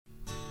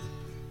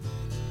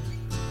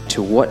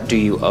to what do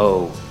you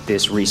owe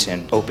this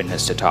recent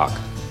openness to talk?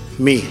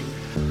 Me.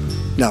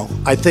 No,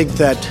 I think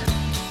that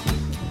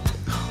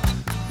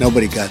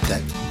nobody got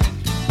that.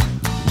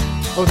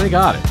 Oh, they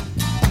got it.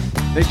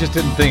 They just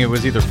didn't think it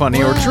was either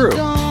funny or true.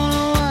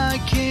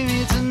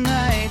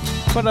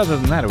 But other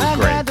than that, it was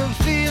great.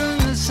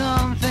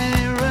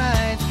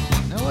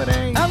 No, it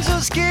ain't. I'm so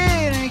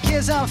scared in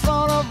case I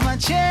fall off my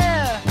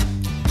chair.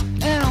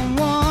 And I'm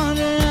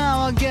wondering how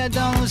I'll get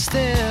down the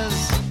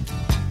stairs.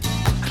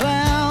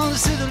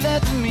 Clowns to the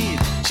left of me,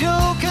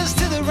 jokers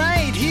to the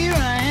right. Here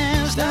I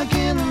am, stuck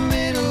in the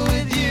middle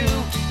with you.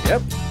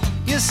 Yep.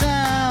 Yes,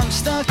 I'm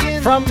stuck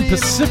in From the middle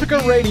Pacifica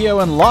with you. Radio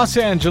in Los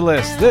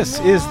Angeles, this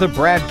is the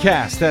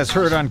BradCast, as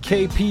heard on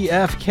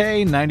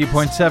KPFK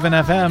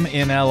 90.7 FM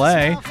in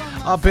LA,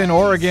 up in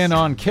Oregon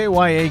on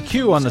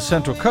KYAQ on the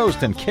Central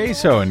Coast and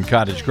KSO in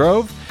Cottage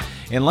Grove,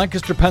 in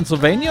Lancaster,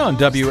 Pennsylvania on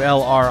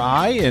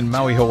WLRI, in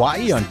Maui,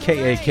 Hawaii on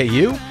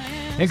KAKU,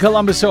 in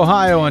Columbus,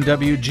 Ohio on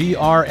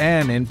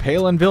WGRN, in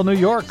Palinville, New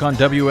York on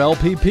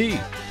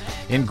WLPP,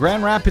 in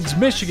Grand Rapids,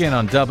 Michigan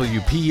on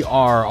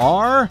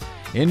WPRR,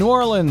 in New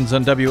Orleans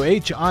on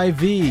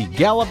WHIV,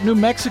 Gallup, New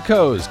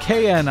Mexico's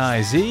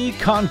KNIZ,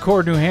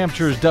 Concord, New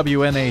Hampshire's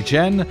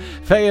WNHN,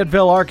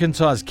 Fayetteville,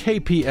 Arkansas's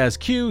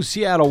KPSQ,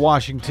 Seattle,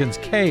 Washington's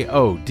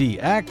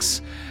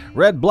KODX,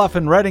 Red Bluff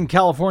and Redding,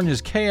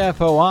 California's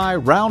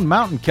KFOI, Round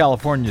Mountain,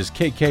 California's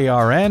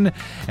KKRN,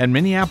 and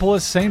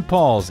Minneapolis, St.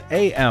 Paul's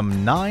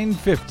AM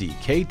 950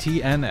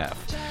 KTNF.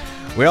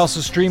 We also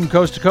stream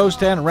coast to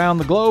coast and around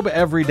the globe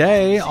every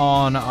day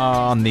on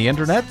the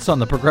internets, on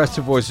the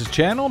Progressive Voices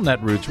channel,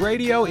 Netroots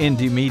Radio,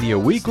 Indie Media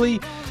Weekly,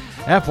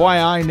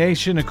 FYI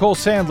Nation,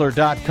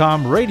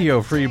 NicoleSandler.com,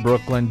 Radio Free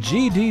Brooklyn,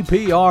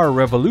 GDPR,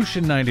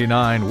 Revolution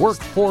 99,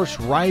 Workforce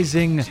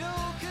Rising,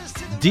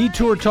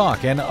 Detour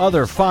Talk, and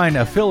other fine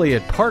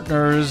affiliate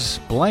partners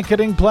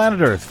blanketing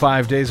planet Earth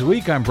 5 days a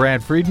week. I'm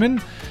Brad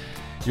Friedman,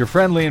 your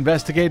friendly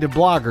investigative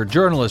blogger,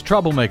 journalist,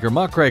 troublemaker,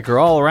 muckraker,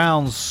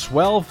 all-around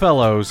swell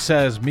fellow,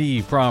 says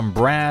me from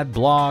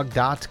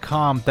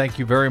bradblog.com. Thank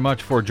you very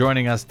much for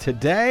joining us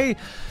today.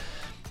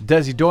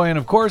 Desi Doyen,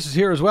 of course, is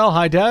here as well.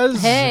 Hi, Des.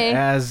 Hey.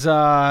 As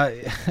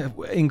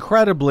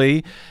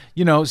incredibly,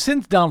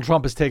 since Donald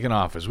Trump has taken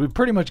office, we've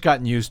pretty much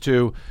gotten used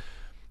to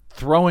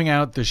throwing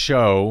out the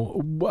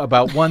show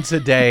about once a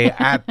day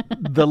at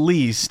the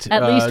least,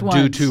 least due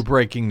once. to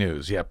breaking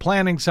news. Yeah,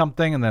 planning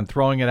something and then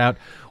throwing it out.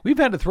 We've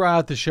had to throw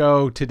out the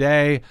show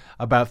today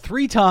about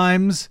 3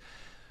 times,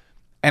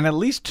 and at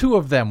least 2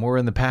 of them were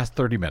in the past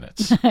 30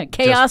 minutes.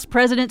 Chaos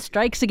president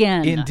strikes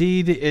again.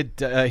 Indeed,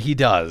 he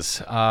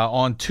does.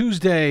 On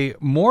Tuesday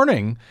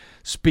morning,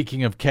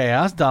 speaking of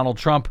chaos, Donald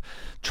Trump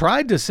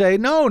tried to say,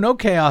 no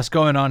chaos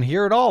going on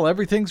here at all.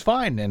 Everything's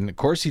fine. And, of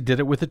course, he did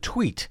it with a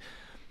tweet.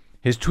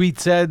 His tweet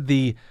said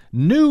the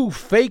new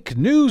fake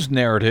news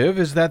narrative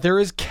is that there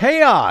is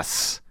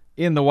chaos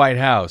in the White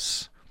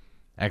House.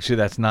 Actually,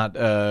 that's not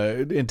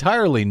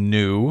entirely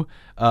new,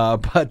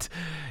 but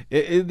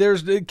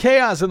there's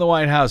chaos in the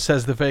White House,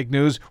 says the fake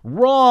news.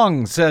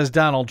 Wrong, says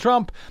Donald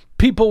Trump.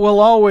 People will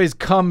always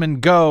come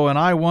and go, and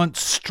I want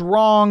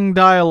strong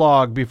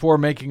dialogue before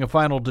making a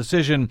final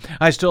decision.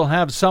 I still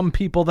have some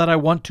people that I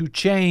want to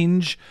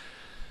change,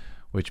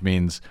 which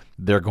means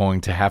they're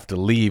going to have to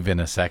leave in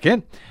a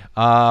second.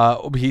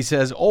 He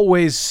says,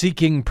 always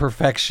seeking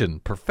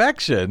perfection.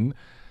 Perfection?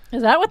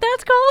 Is that what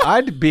that's called?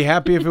 I'd be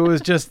happy if it was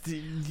just,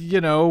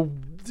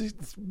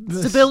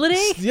 Stability?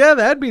 Yeah,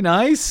 that'd be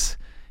nice.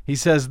 He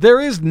says, there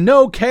is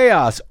no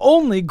chaos,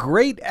 only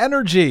great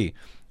energy.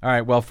 All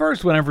right, well,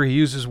 first, whenever he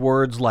uses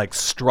words like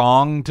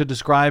strong to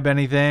describe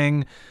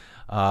anything,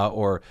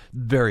 or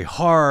very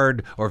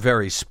hard, or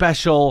very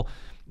special,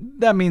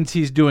 that means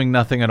he's doing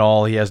nothing at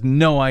all. He has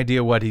no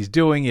idea what he's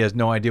doing. He has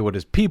no idea what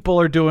his people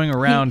are doing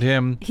around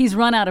him. He's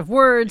run out of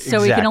words,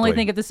 so he can only Exactly.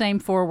 think of the same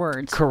 4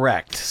 words.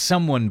 Correct.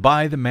 Someone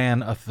buy the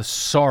man a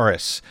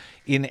thesaurus.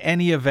 In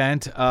any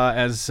event,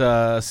 as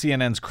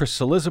CNN's Chris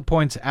Cillizza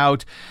points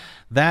out,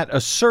 that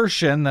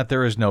assertion that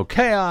there is no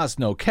chaos,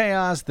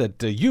 that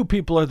you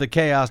people are the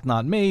chaos,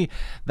 not me,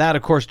 that,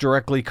 of course,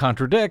 directly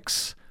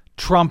contradicts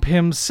Trump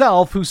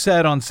himself, who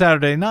said on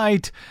Saturday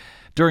night,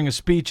 during a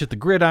speech at the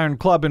Gridiron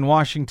Club in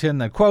Washington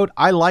that, quote,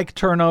 I like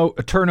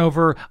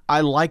turnover, I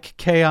like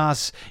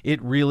chaos,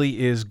 it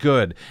really is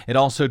good. It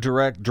also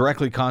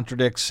directly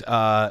contradicts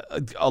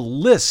a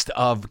list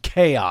of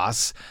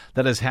chaos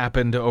that has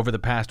happened over the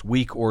past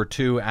week or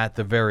 2 at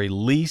the very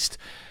least,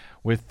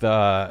 with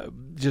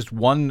just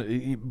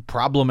one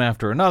problem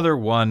after another,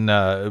 one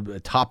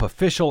top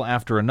official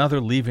after another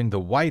leaving the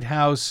White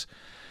House.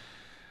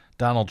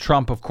 Donald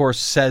Trump, of course,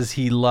 says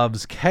he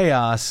loves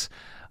chaos.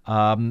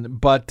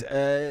 But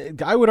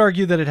I would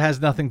argue that it has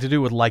nothing to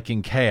do with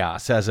liking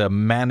chaos as a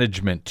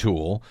management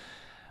tool.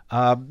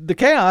 The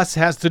chaos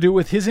has to do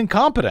with his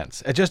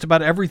incompetence at just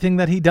about everything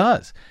that he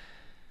does.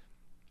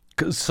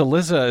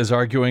 Cillizza is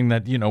arguing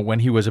that, when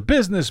he was a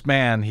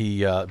businessman,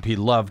 he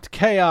loved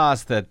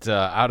chaos, that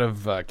out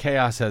of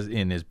chaos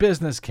in his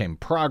business came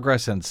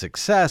progress and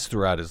success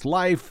throughout his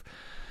life.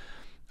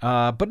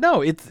 But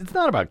no, it's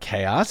not about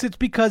chaos. It's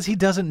because he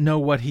doesn't know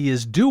what he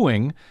is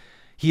doing.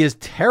 He is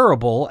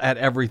terrible at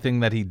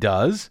everything that he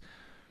does,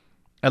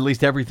 at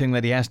least everything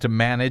that he has to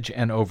manage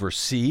and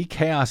oversee.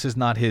 Chaos is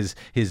not his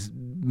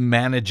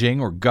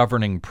managing or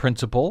governing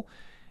principle.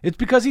 It's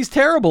because he's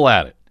terrible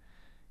at it.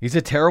 He's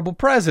a terrible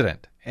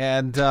president.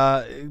 And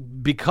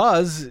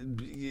because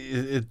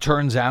it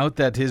turns out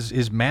that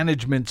his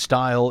management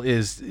style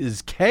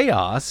is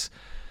chaos,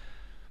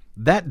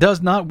 that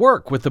does not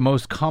work with the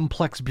most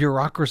complex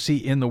bureaucracy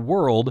in the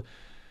world,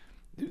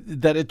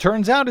 that it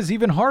turns out is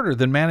even harder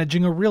than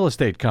managing a real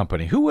estate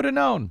company. Who would have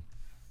known?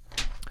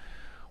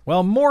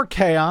 Well, more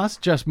chaos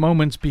just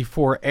moments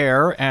before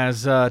air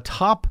as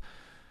top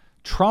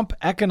Trump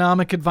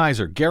economic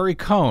advisor Gary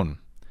Cohn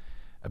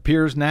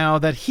appears now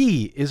that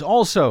he is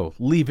also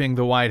leaving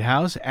the White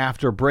House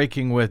after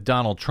breaking with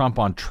Donald Trump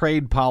on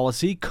trade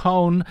policy.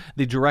 Cohn,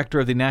 the director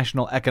of the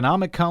National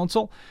Economic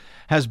Council,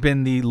 has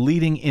been the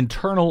leading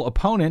internal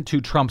opponent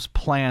to Trump's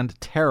planned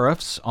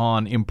tariffs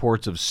on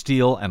imports of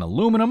steel and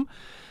aluminum.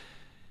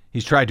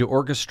 He's tried to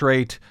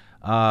orchestrate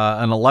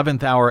an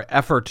 11th hour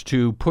effort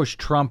to push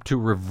Trump to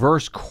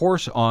reverse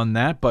course on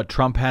that, but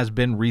Trump has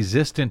been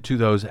resistant to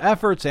those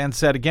efforts and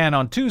said again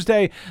on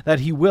Tuesday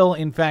that he will,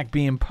 in fact,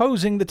 be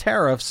imposing the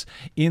tariffs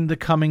in the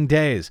coming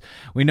days.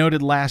 We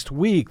noted last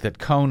week that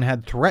Cohn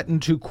had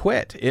threatened to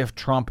quit if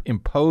Trump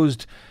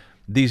imposed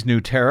these new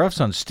tariffs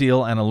on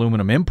steel and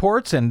aluminum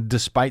imports, and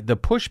despite the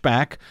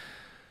pushback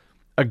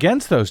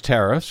against those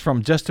tariffs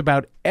from just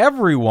about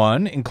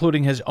everyone,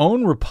 including his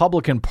own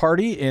Republican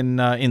Party in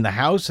the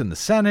House and the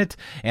Senate,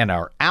 and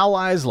our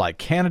allies like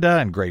Canada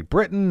and Great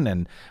Britain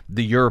and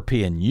the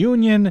European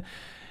Union,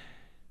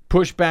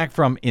 pushback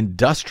from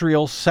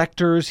industrial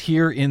sectors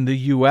here in the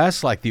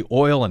U.S., like the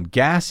oil and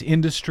gas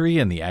industry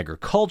and the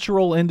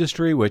agricultural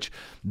industry, which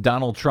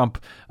Donald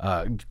Trump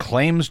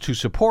claims to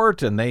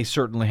support, and they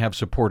certainly have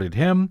supported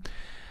him.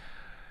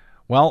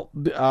 Well,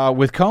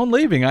 with Cohn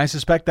leaving, I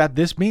suspect that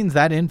this means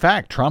that, in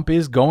fact, Trump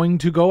is going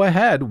to go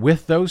ahead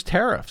with those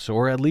tariffs,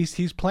 or at least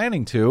he's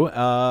planning to,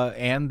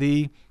 and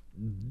the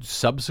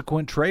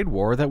subsequent trade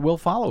war that will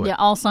follow it. Yeah,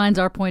 all signs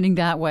are pointing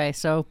that way,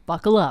 so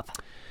buckle up.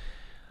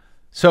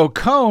 So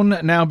Cohn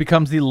now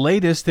becomes the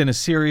latest in a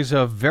series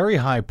of very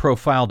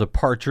high-profile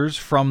departures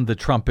from the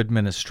Trump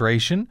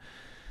administration.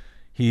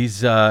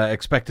 He's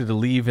expected to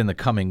leave in the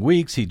coming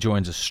weeks. He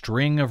joins a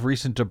string of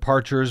recent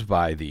departures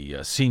by the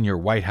senior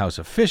White House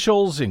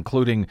officials,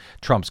 including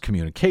Trump's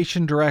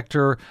communication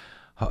director,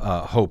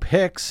 Hope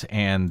Hicks,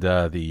 and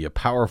the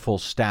powerful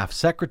staff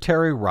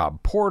secretary,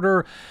 Rob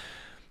Porter.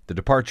 The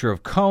departure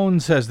of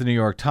Cohn, says the New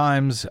York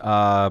Times,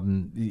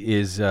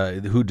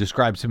 who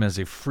describes him as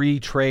a free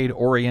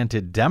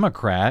trade-oriented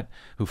Democrat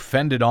who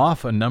fended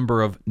off a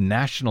number of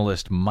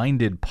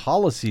nationalist-minded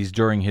policies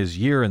during his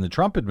year in the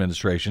Trump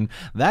administration.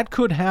 That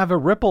could have a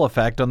ripple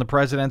effect on the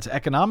president's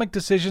economic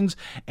decisions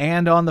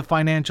and on the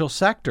financial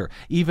sector.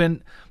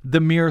 Even the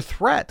mere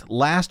threat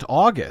last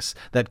August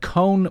that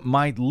Cohn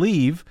might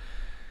leave,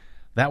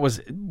 that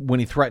was when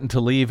he threatened to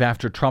leave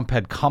after Trump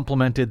had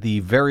complimented the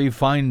very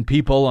fine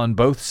people on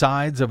both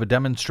sides of a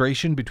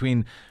demonstration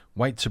between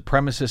white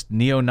supremacist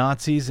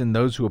neo-Nazis and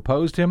those who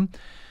opposed him.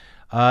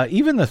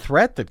 Even the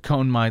threat that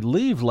Cohn might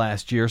leave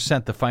last year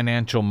sent the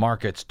financial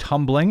markets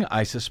tumbling.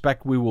 I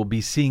suspect we will be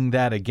seeing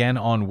that again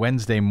on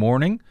Wednesday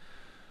morning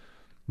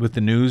with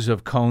the news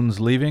of Cohn's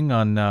leaving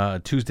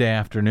on Tuesday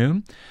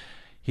afternoon.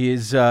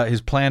 His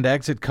planned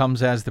exit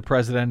comes as the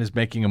president is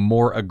making a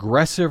more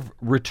aggressive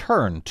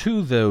return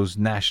to those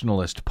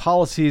nationalist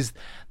policies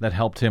that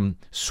helped him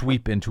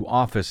sweep into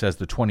office as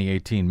the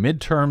 2018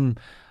 midterm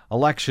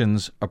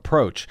elections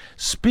approach.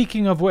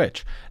 Speaking of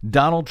which,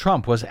 Donald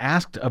Trump was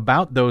asked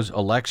about those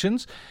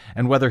elections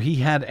and whether he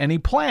had any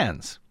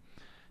plans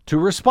to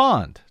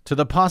respond to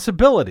the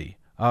possibility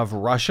of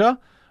Russia,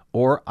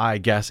 or I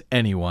guess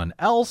anyone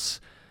else,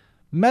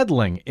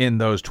 meddling in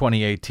those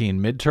 2018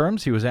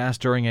 midterms. He was asked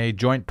during a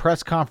joint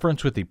press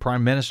conference with the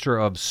Prime Minister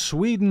of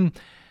Sweden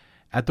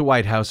at the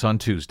White House on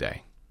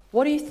Tuesday.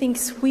 What do you think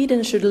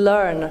Sweden should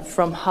learn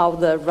from how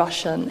the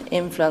Russian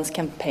influence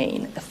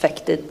campaign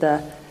affected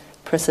the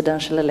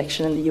presidential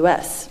election in the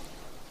U.S.?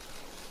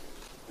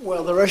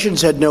 Well, the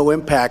Russians had no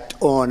impact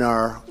on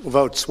our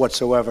votes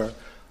whatsoever,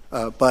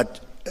 but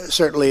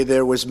certainly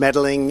there was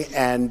meddling,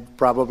 and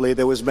probably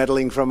there was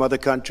meddling from other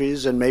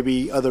countries and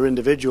maybe other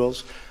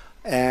individuals.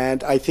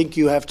 And I think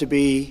you have to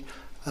be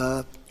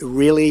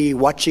really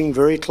watching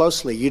very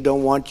closely. You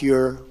don't want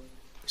your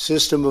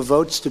system of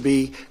votes to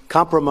be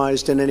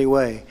compromised in any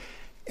way.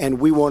 And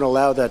we won't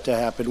allow that to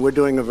happen. We're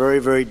doing a very,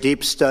 very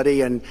deep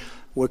study, and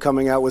we're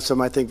coming out with some,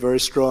 I think, very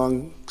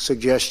strong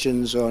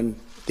suggestions on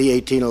the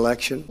 2018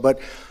 election. But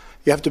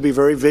you have to be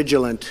very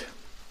vigilant.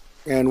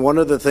 And one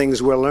of the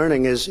things we're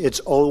learning is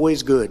it's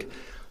always good.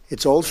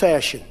 It's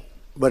old-fashioned,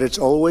 but it's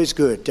always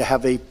good to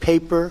have a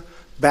paper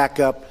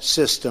backup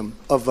system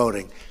of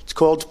voting. It's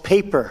called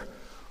paper,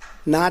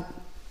 not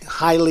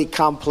highly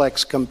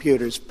complex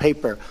computers,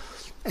 paper.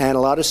 And a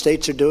lot of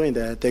states are doing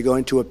that. They're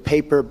going to a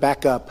paper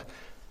backup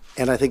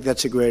And I think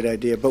that's a great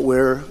idea. But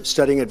we're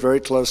studying it very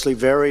closely.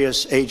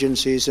 Various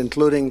agencies,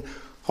 including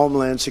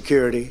Homeland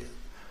Security,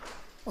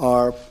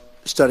 are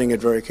studying it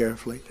very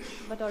carefully.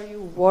 But are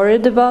you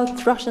worried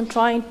about Russia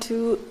trying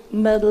to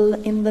meddle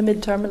in the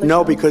midterm election?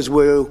 No, because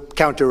we'll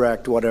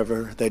counteract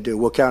whatever they do.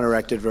 We'll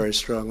counteract it very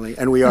strongly.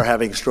 And we are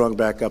having strong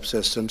backup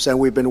systems. And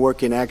we've been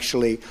working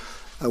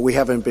we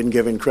haven't been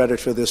given credit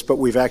for this, but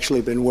we've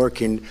actually been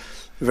working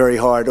very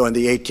hard on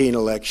the 18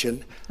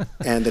 election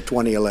and the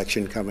 20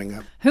 election coming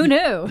up. Who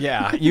knew?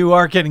 Yeah, you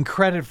are getting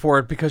credit for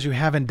it because you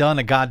haven't done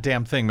a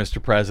goddamn thing,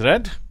 Mr.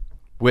 President.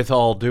 With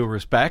all due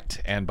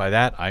respect, and by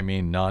that I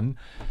mean none.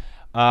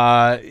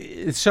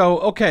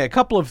 Okay, a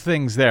couple of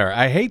things there.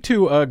 I hate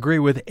to agree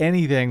with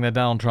anything that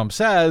Donald Trump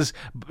says,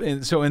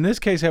 so in this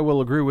case I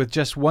will agree with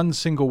just one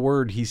single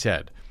word he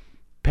said: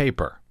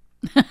 paper.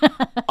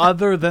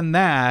 Other than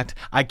that,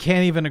 I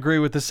can't even agree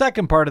with the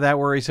second part of that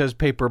where he says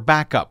paper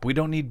backup. We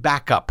don't need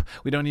backup.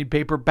 We don't need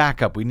paper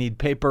backup. We need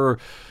paper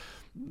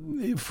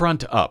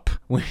front up.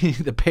 We need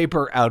the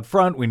paper out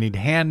front. We need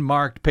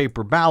hand-marked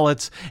paper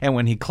ballots. And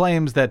when he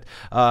claims that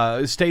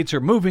states are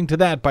moving to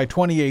that by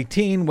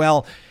 2018,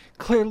 well,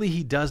 clearly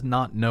he does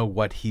not know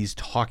what he's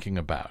talking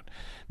about.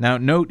 Now,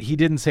 note he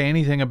didn't say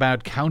anything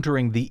about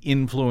countering the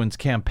influence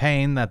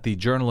campaign that the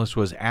journalist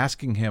was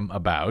asking him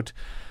about.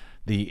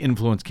 The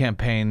influence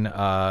campaign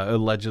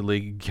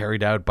allegedly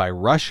carried out by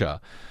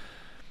Russia.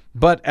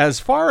 But as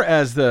far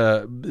as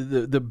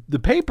the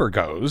paper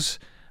goes,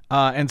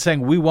 and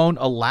saying we won't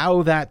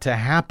allow that to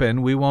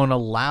happen, we won't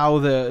allow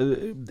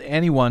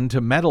anyone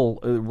to meddle,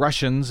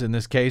 Russians in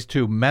this case,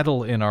 to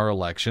meddle in our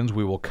elections,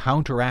 we will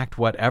counteract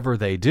whatever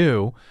they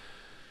do.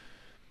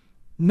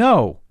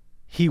 No,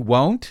 he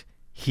won't.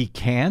 He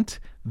can't.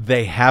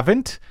 They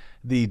haven't.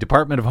 The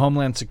Department of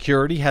Homeland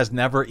Security has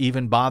never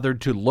even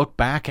bothered to look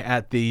back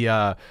at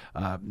the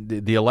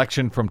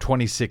election from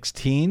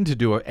 2016 to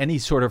do any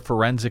sort of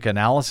forensic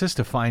analysis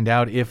to find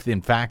out if,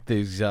 in fact,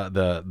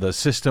 the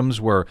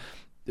systems were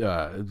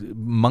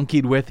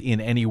monkeyed with in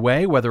any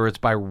way, whether it's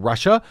by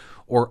Russia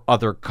or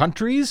other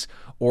countries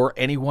or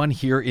anyone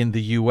here in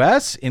the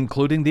U.S.,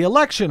 including the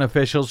election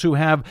officials who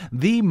have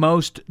the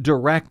most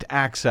direct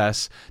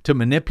access to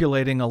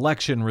manipulating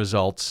election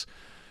results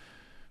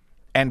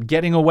and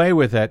getting away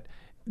with it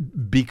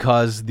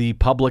because the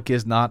public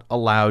is not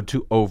allowed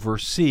to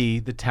oversee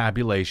the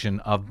tabulation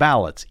of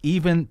ballots.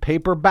 Even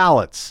paper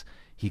ballots,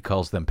 he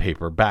calls them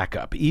paper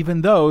backup,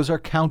 even those are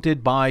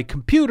counted by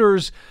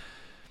computers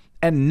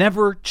and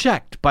never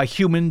checked by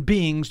human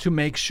beings to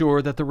make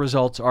sure that the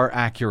results are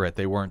accurate.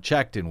 They weren't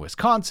checked in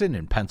Wisconsin,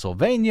 in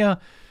Pennsylvania.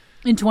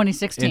 In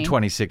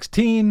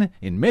 2016.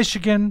 In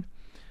Michigan.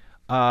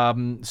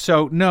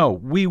 So, no,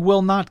 we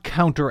will not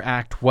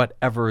counteract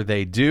whatever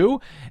they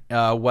do,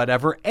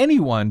 whatever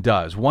anyone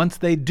does. Once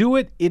they do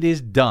it, it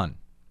is done.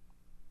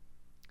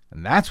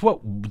 And that's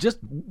just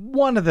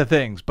one of the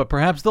things, but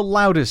perhaps the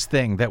loudest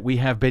thing that we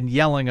have been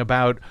yelling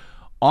about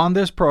on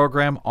this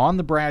program, on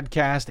the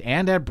BradCast,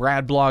 and at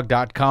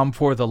bradblog.com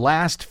for the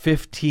last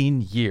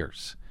 15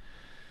 years.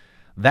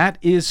 That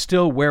is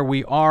still where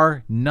we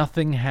are.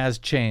 Nothing has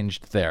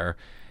changed there.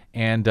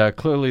 And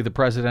clearly the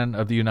President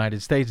of the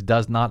United States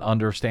does not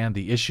understand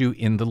the issue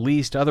in the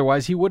least.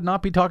 Otherwise, he would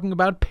not be talking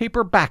about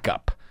paper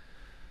backup.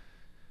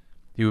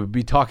 He would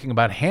be talking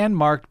about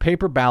hand-marked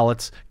paper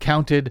ballots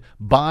counted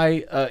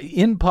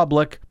in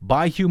public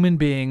by human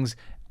beings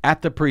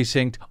at the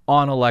precinct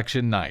on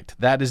election night.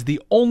 That is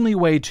the only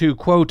way to,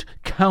 quote,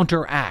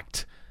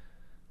 counteract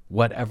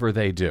whatever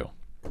they do.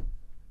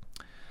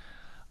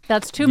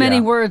 That's too many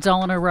words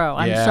all in a row.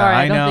 I'm sorry.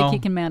 I don't think he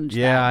can manage that.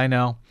 Yeah, I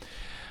know.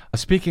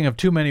 Speaking of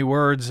too many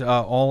words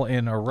all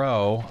in a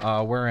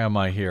row, where am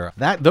I here?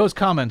 Those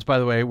comments, by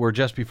the way, were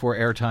just before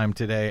airtime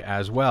today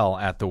as well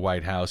at the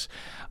White House.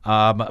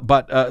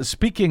 But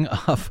speaking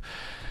of...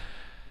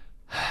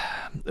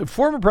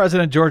 Former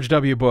President George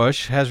W.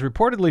 Bush has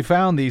reportedly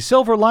found the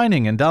silver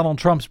lining in Donald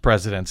Trump's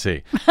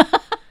presidency.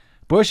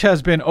 Bush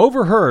has been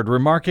overheard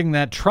remarking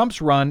that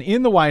Trump's run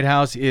in the White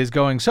House is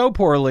going so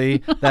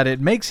poorly that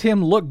it makes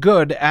him look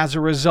good as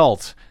a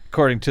result,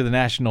 according to the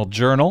National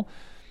Journal.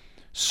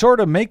 Sort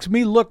of makes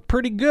me look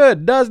pretty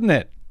good, doesn't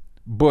it?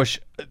 Bush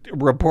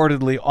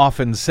reportedly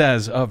often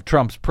says of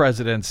Trump's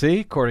presidency,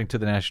 according to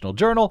the National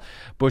Journal.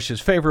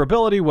 Bush's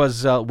favorability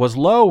was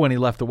low when he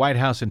left the White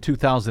House in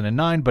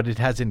 2009, but it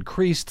has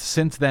increased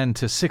since then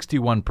to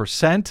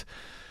 61%,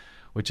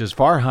 which is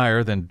far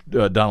higher than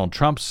Donald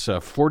Trump's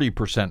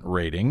 40%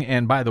 rating.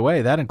 And by the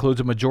way, that includes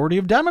a majority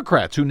of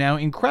Democrats who now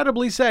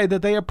incredibly say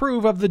that they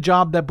approve of the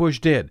job that Bush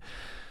did.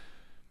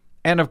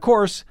 And of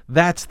course,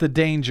 that's the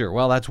danger.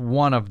 Well, that's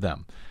one of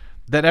them.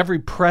 That every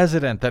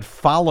president that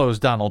follows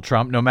Donald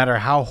Trump, no matter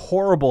how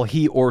horrible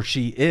he or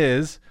she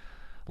is,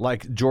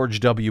 like George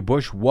W.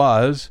 Bush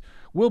was,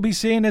 will be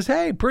seen as,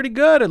 hey, pretty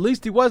good. At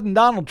least he wasn't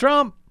Donald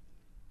Trump.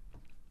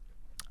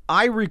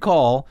 I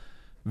recall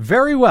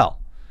very well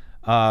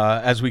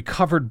as we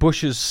covered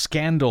Bush's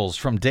scandals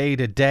from day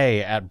to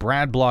day at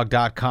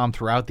bradblog.com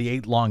throughout the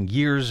 8 long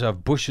years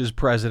of Bush's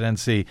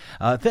presidency.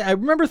 I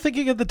remember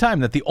thinking at the time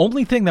that the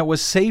only thing that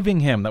was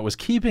saving him, that was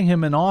keeping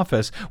him in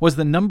office, was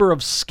the number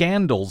of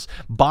scandals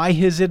by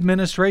his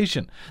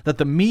administration, that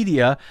the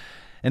media,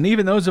 and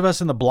even those of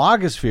us in the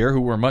blogosphere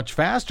who were much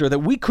faster, that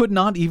we could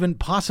not even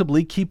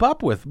possibly keep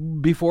up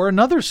with before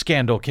another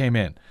scandal came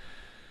in.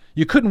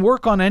 You couldn't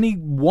work on any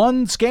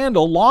one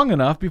scandal long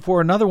enough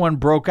before another one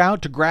broke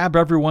out to grab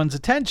everyone's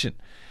attention.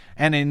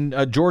 And in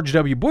George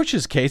W.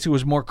 Bush's case, it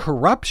was more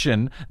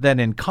corruption than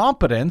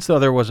incompetence, though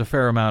there was a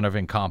fair amount of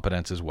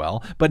incompetence as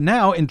well. But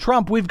now in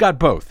Trump, we've got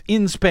both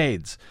in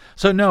spades.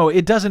 So no,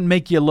 it doesn't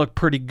make you look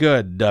pretty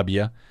good,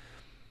 W.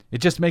 It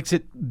just makes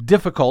it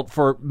difficult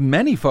for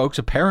many folks,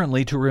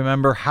 apparently, to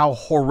remember how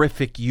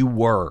horrific you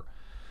were.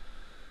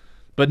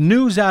 But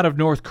news out of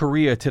North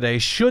Korea today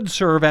should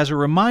serve as a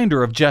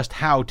reminder of just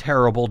how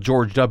terrible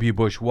George W.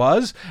 Bush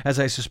was, as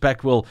I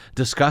suspect we'll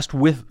discuss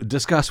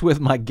with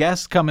my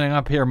guests coming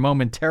up here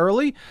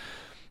momentarily,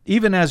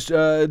 even as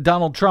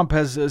Donald Trump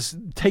has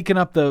taken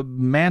up the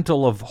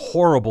mantle of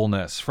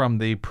horribleness from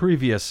the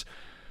previous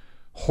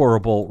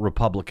horrible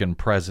Republican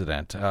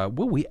president.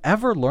 Will we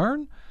ever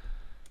learn?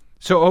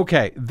 So,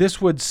 okay, this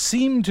would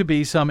seem to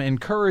be some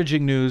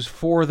encouraging news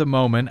for the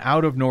moment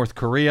out of North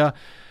Korea,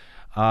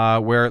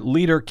 where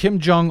leader Kim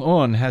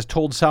Jong-un has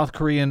told South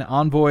Korean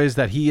envoys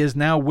that he is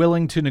now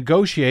willing to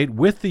negotiate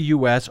with the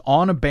U.S.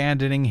 on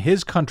abandoning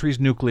his country's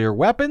nuclear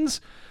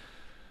weapons.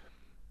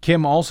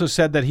 Kim also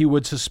said that he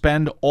would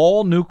suspend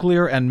all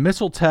nuclear and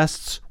missile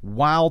tests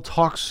while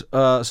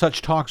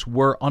such talks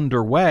were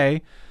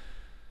underway.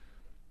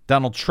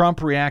 Donald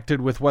Trump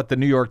reacted with what the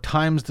New York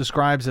Times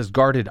describes as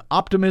guarded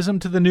optimism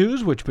to the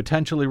news, which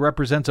potentially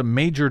represents a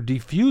major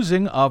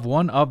defusing of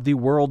one of the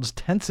world's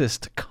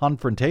tensest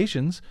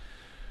confrontations.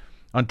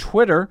 On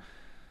Twitter,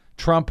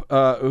 Trump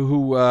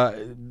called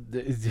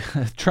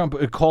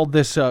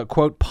this,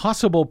 quote,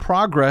 possible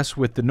progress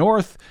with the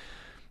North,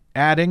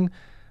 adding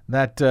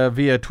that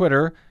via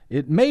Twitter,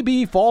 it may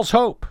be false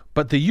hope,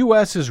 but the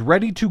U.S. is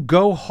ready to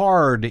go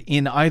hard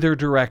in either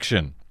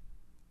direction.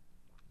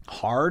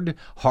 Hard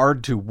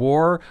to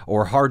war,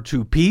 or hard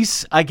to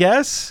peace, I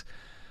guess.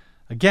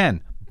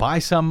 Again, by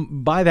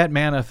that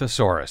man a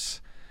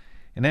thesaurus.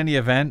 In any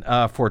event,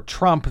 for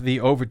Trump, the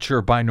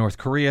overture by North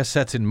Korea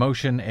sets in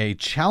motion a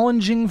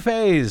challenging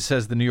phase,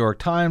 says the New York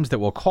Times, that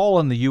will call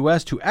on the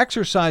U.S. to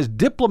exercise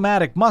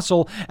diplomatic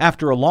muscle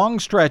after a long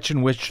stretch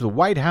in which the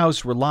White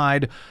House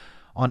relied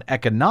on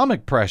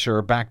economic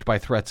pressure backed by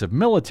threats of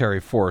military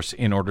force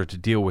in order to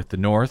deal with the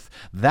North.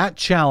 That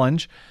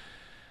challenge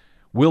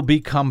will be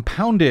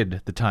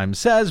compounded, the Times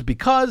says,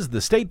 because the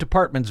State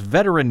Department's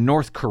veteran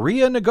North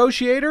Korea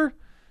negotiator,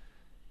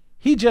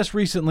 he just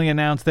recently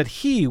announced that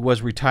he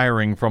was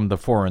retiring from the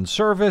Foreign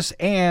Service,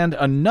 and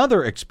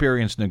another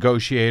experienced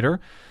negotiator,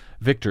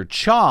 Victor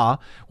Cha,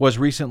 was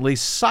recently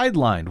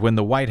sidelined when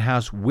the White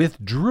House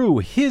withdrew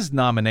his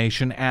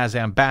nomination as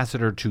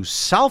ambassador to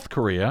South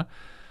Korea,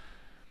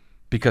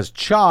 because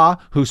Cha,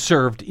 who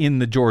served in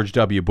the George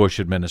W. Bush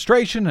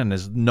administration and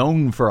is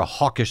known for a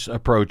hawkish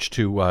approach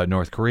to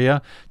North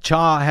Korea,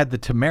 Cha had the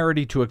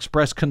temerity to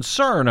express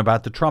concern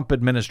about the Trump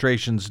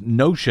administration's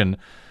notion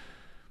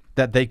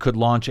that they could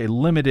launch a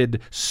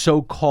limited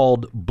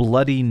so-called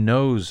bloody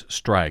nose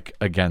strike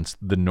against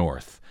the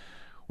North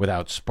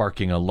without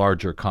sparking a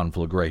larger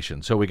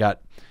conflagration. So we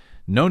got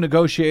no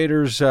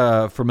negotiators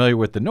familiar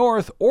with the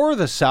North or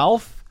the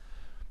South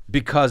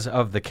because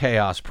of the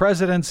chaos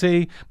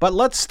presidency. But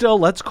let's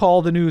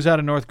call the news out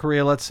of North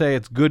Korea. Let's say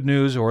it's good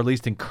news, or at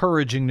least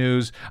encouraging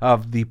news,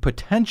 of the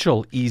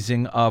potential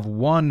easing of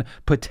one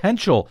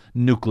potential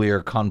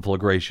nuclear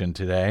conflagration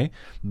today.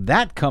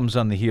 That comes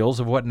on the heels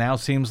of what now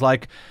seems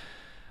like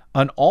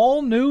an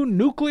all-new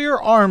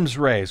nuclear arms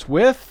race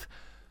with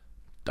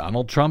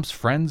Donald Trump's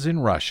friends in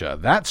Russia.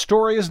 That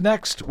story is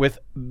next with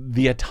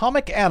the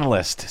atomic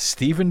analyst,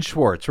 Stephen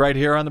Schwartz, right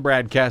here on the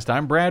BradCast.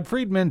 I'm Brad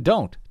Friedman.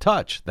 Don't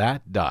touch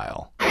that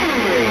dial.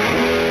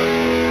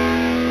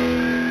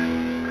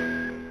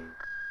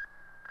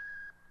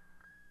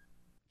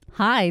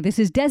 Hi, this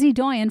is Desi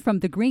Doyen from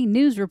the Green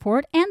News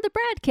Report and the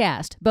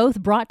BradCast,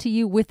 both brought to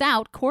you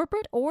without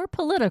corporate or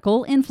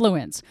political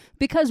influence,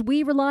 because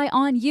we rely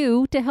on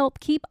you to help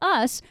keep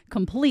us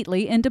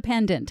completely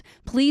independent.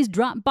 Please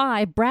drop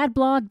by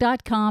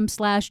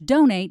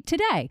bradblog.com/donate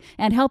today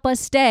and help us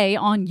stay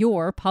on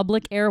your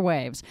public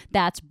airwaves.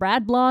 That's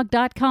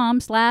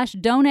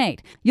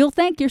bradblog.com/donate. You'll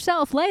thank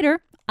yourself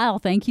later. I'll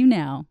thank you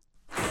now.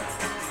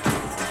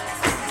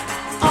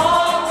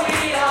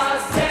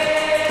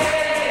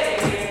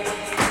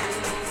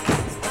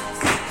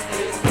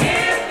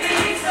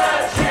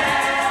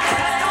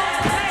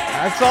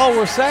 That's all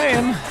we're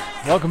saying.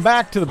 Welcome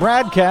back to the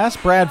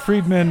BradCast. Brad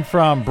Friedman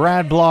from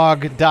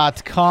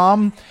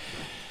bradblog.com.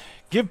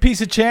 Give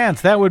peace a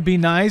chance. That would be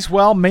nice.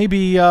 Well,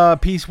 maybe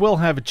peace will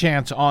have a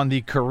chance on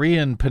the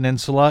Korean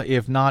peninsula,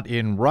 if not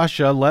in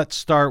Russia. Let's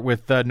start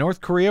with North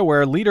Korea,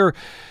 where leader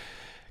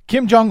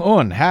Kim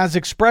Jong-un has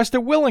expressed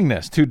a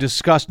willingness to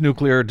discuss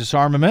nuclear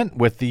disarmament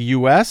with the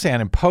U.S.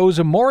 and impose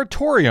a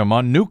moratorium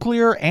on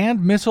nuclear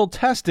and missile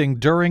testing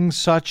during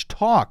such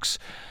talks.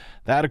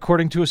 That,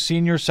 according to a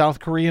senior South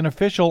Korean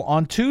official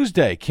on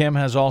Tuesday. Kim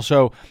has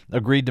also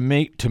agreed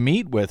to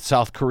meet with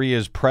South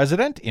Korea's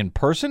president in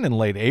person in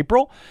late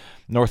April.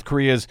 North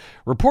Korea's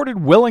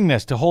reported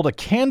willingness to hold a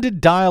candid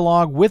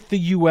dialogue with the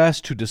U.S.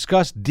 to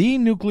discuss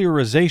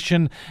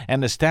denuclearization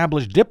and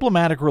establish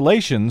diplomatic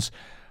relations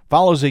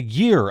follows a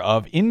year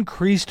of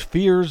increased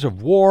fears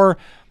of war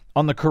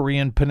on the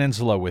Korean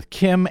peninsula, with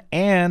Kim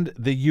and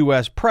the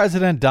U.S.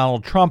 President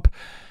Donald Trump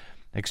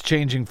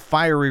exchanging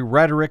fiery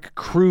rhetoric,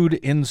 crude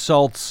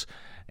insults,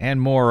 and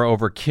more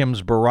over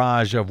Kim's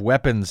barrage of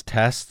weapons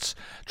tests.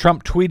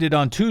 Trump tweeted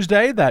on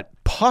Tuesday that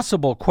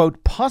possible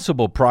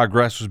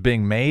progress was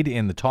being made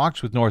in the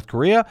talks with North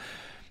Korea,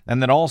 and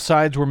that all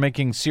sides were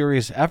making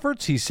serious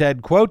efforts. He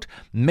said, quote,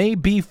 "May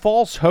be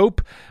false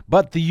hope,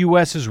 but the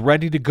U.S. is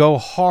ready to go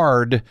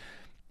hard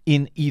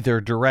in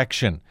either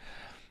direction."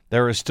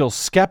 There is still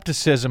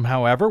skepticism,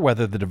 however,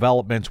 whether the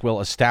developments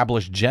will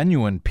establish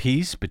genuine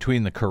peace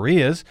between the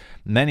Koreas.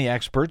 Many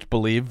experts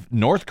believe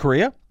North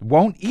Korea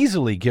won't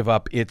easily give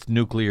up its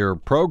nuclear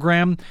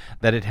program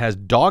that it has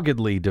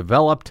doggedly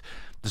developed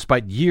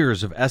despite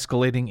years of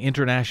escalating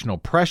international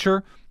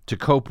pressure to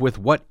cope with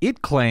what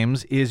it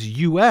claims is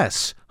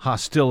U.S.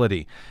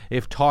 hostility.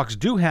 If talks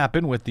do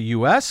happen with the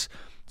U.S.,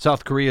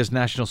 South Korea's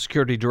national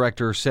security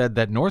director said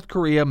that North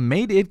Korea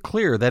made it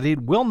clear that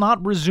it will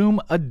not resume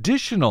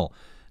additional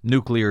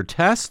nuclear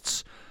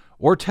tests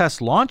or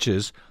test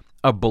launches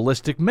of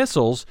ballistic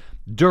missiles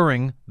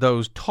during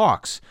those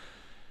talks.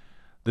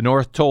 The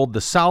North told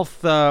the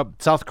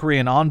South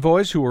Korean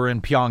envoys who were in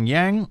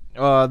Pyongyang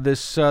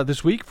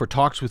this week for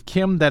talks with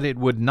Kim that it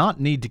would not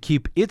need to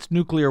keep its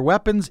nuclear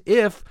weapons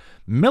if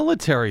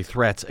military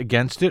threats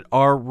against it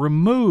are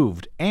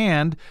removed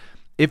and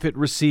if it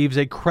receives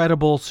a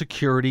credible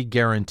security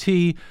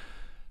guarantee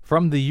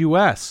from the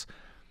U.S.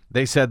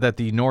 They said that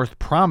the North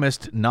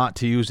promised not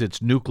to use its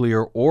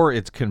nuclear or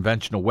its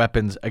conventional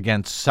weapons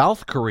against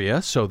South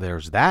Korea, so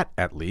there's that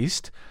at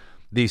least.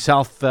 The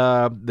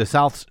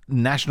South's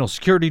national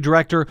security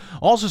director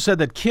also said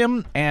that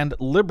Kim and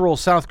liberal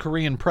South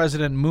Korean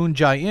President Moon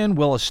Jae-in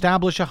will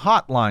establish a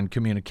hotline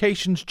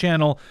communications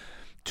channel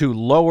to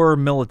lower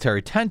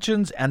military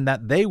tensions and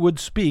that they would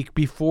speak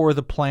before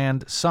the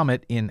planned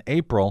summit in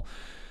April.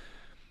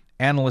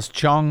 Analyst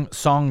Chung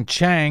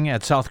Song-chang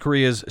at South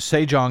Korea's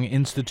Sejong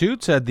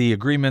Institute said the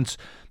agreements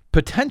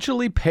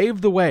potentially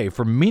pave the way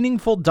for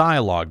meaningful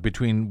dialogue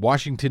between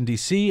Washington,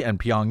 D.C. and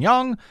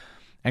Pyongyang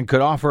and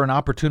could offer an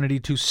opportunity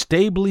to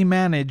stably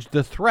manage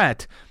the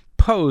threat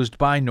posed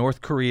by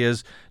North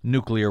Korea's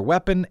nuclear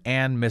weapon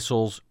and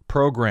missiles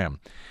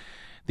program.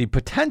 The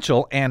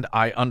potential, and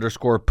I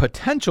underscore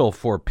potential,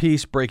 for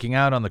peace breaking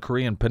out on the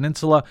Korean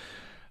peninsula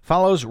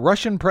follows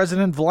Russian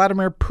President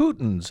Vladimir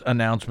Putin's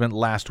announcement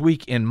last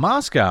week in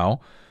Moscow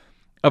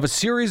of a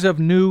series of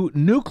new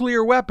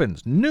nuclear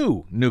weapons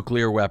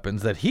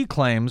that he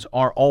claims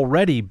are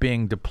already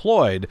being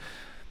deployed.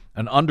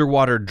 An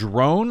underwater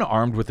drone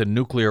armed with a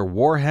nuclear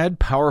warhead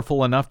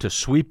powerful enough to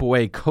sweep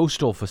away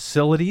coastal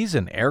facilities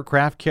and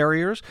aircraft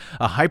carriers,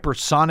 a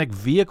hypersonic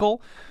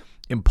vehicle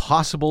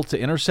impossible to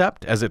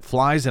intercept as it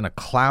flies in a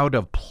cloud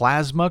of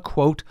plasma,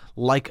 quote,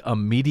 like a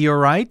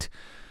meteorite.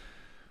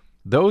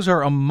 Those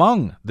are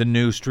among the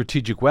new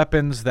strategic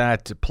weapons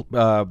that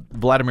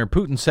Vladimir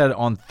Putin said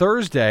on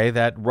Thursday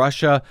that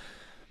Russia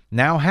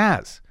now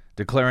has,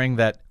 declaring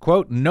that,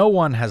 quote, "No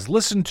one has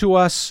listened to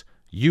us.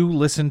 You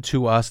listen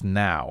to us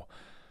now."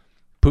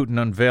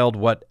 Putin unveiled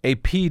what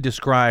AP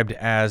described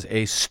as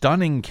a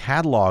stunning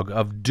catalog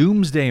of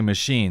doomsday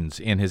machines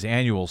in his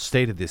annual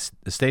State of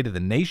the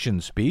Nation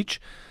speech,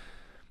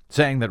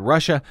 saying that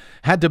Russia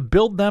had to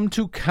build them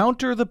to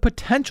counter the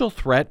potential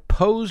threat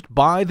posed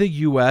by the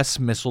U.S.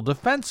 missile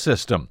defense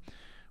system,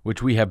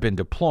 which we have been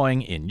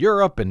deploying in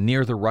Europe and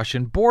near the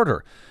Russian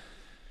border.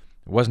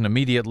 It wasn't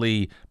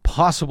immediately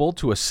possible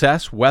to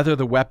assess whether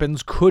the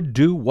weapons could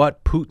do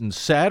what Putin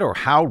said or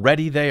how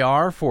ready they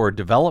are for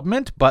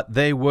development, but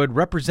they would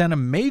represent a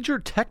major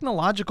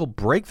technological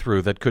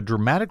breakthrough that could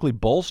dramatically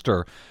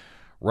bolster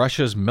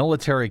Russia's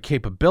military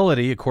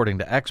capability, according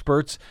to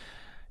experts,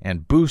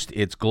 and boost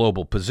its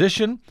global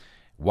position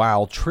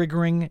while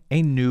triggering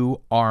a new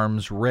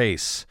arms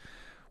race.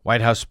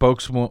 White House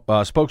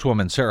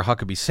spokeswoman Sarah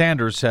Huckabee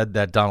Sanders said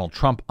that Donald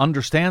Trump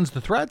understands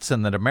the threats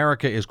and that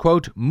America is,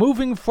 quote,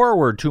 moving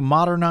forward to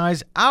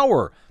modernize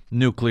our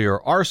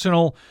nuclear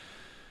arsenal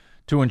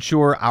to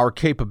ensure our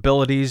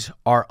capabilities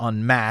are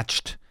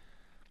unmatched.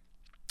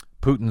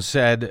 Putin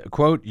said,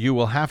 quote, "You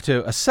will have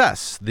to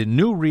assess the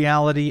new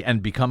reality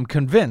and become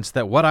convinced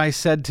that what I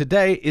said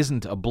today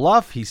isn't a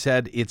bluff." He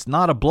said, "It's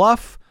not a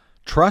bluff.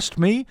 Trust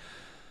me."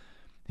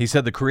 He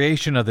said the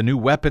creation of the new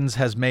weapons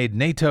has made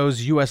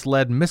NATO's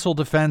U.S.-led missile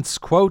defense,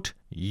 quote,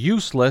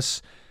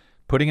 useless.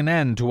 putting an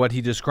end to what he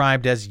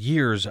described as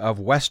years of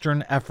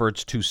Western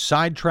efforts to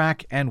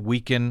sidetrack and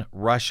weaken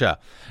Russia.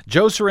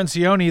 Joe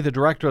Cirincione, the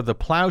director of the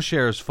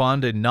Plowshares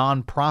Fund, a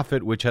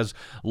nonprofit which has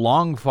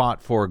long fought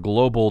for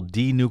global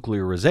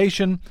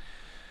denuclearization,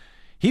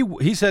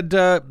 he said,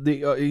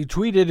 he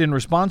tweeted in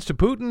response to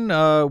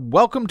Putin,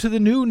 welcome to the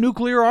new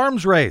nuclear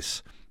arms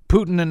race.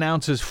 Putin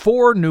announces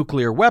 4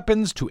 nuclear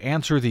weapons to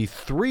answer the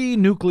 3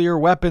 nuclear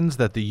weapons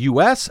that the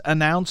U.S.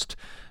 announced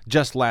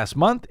just last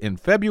month in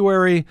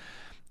February,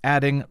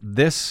 adding,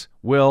 this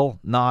will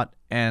not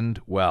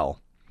end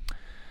well.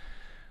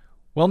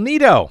 Well,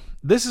 neato.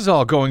 This is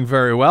all going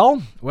very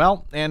well.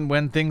 Well, and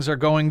when things are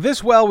going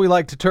this well, we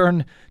like to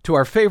turn to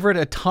our favorite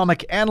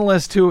atomic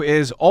analyst, who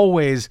is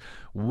always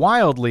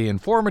wildly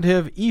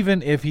informative,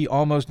 even if he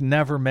almost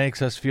never makes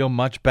us feel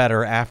much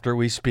better after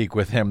we speak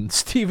with him.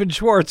 Stephen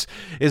Schwartz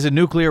is a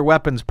nuclear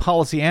weapons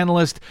policy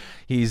analyst.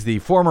 He's the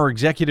former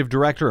executive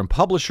director and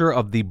publisher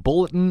of the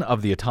Bulletin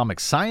of the Atomic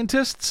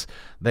Scientists.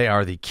 They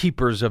are the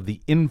keepers of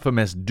the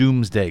infamous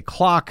doomsday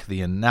clock,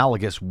 the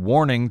analogous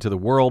warning to the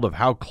world of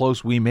how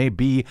close we may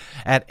be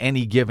at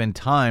any given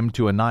time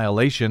to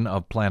annihilation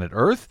of planet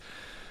Earth.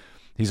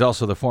 He's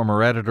also the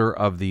former editor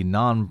of the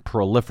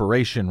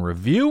Non-Proliferation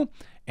Review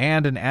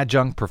and an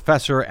adjunct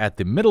professor at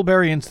the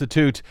Middlebury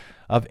Institute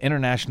of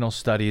International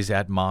Studies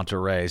at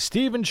Monterey.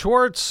 Stephen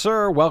Schwartz,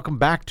 sir, welcome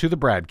back to the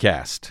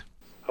BradCast.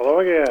 Hello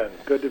again.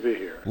 Good to be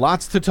here.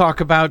 Lots to talk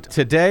about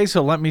today,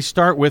 so let me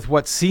start with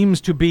what seems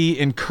to be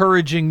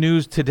encouraging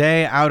news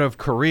today out of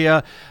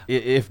Korea.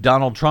 If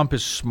Donald Trump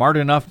is smart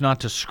enough not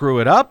to screw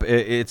it up,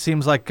 it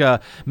seems like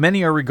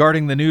many are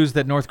regarding the news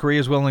that North Korea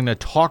is willing to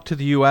talk to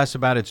the U.S.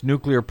 about its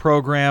nuclear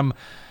program,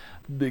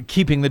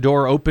 keeping the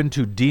door open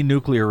to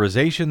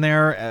denuclearization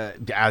there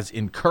as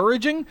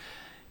encouraging,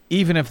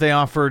 even if they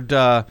offered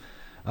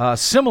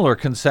similar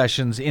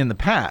concessions in the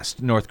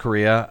past, North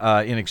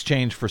Korea, in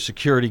exchange for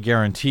security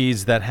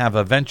guarantees that have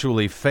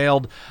eventually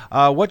failed.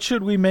 What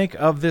should we make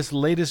of this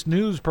latest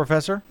news,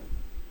 Professor?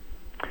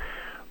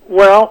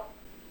 Well,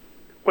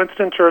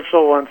 Winston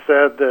Churchill once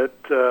said that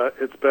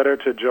it's better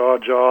to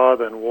jaw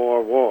than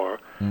war.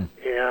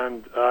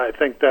 And I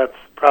think that's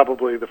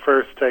probably the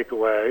first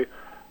takeaway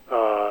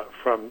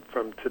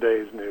from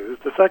today's news.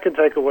 The second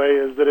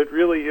takeaway is that it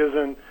really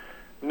isn't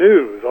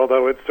news,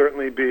 although it's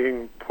certainly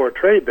being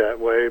portrayed that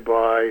way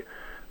by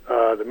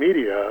the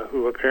media,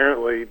 who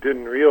apparently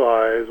didn't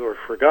realize or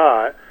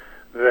forgot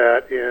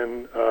that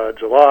in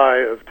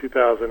July of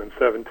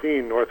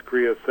 2017, North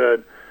Korea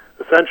said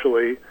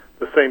essentially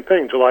the same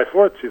thing, July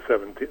 4th,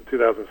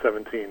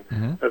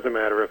 2017, as a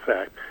matter of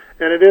fact.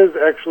 And it is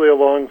actually a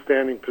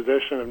long-standing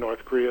position of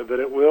North Korea that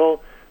it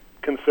will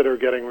consider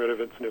getting rid of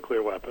its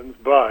nuclear weapons,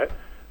 but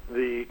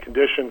the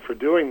condition for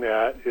doing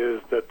that is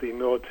that the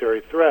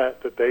military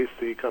threat that they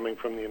see coming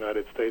from the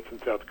United States and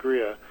South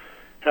Korea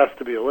has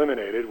to be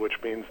eliminated, which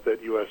means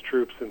that U.S.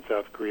 troops in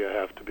South Korea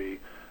have to be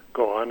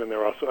gone, and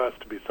there also has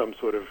to be some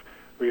sort of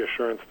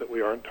reassurance that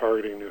we aren't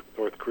targeting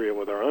North Korea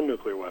with our own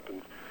nuclear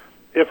weapons.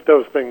 If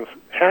those things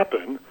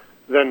happen,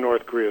 then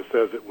North Korea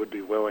says it would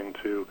be willing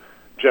to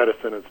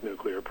jettison its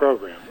nuclear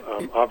program.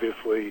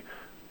 Obviously,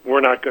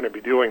 we're not going to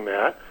be doing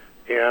that,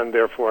 and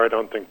therefore I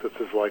don't think this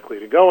is likely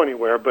to go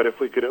anywhere, but if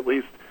we could at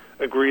least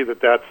agree that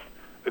that's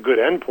a good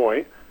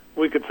endpoint,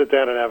 we could sit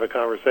down and have a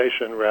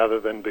conversation rather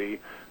than be,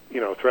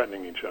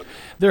 threatening each other.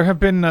 There have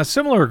been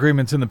similar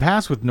agreements in the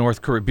past with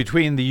North Korea,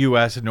 between the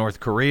U.S. and North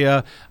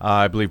Korea.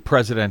 I believe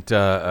President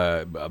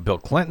Bill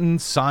Clinton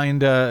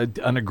signed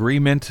an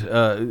agreement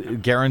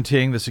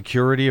guaranteeing the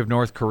security of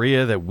North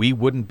Korea, that we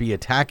wouldn't be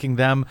attacking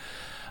them.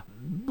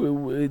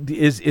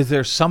 Is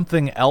there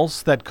something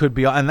else that could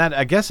be, and that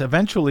I guess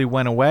eventually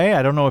went away?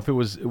 I don't know if it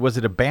was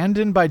it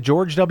abandoned by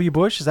George W.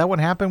 Bush? Is that what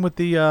happened with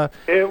the?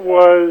 It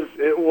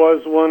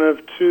was one of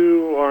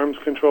 2 arms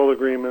control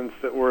agreements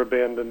that were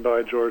abandoned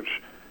by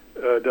George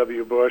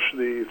W. Bush,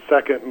 the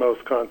second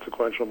most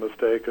consequential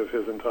mistake of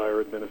his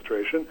entire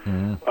administration.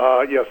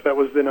 Yes, that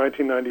was the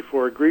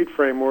 1994 agreed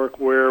framework,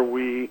 where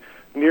we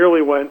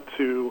nearly went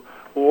to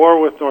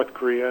war with North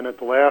Korea, and at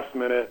the last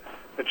minute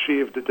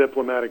achieved a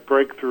diplomatic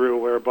breakthrough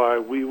whereby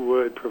we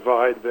would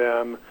provide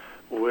them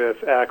with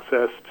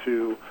access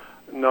to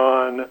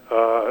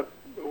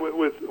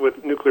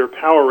with nuclear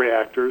power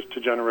reactors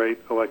to generate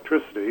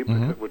electricity,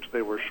 which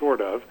they were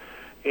short of,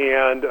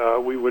 and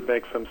we would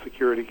make some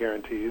security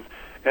guarantees,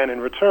 and in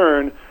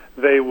return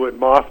they would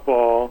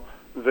mothball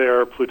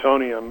their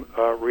plutonium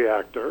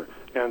reactor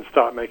and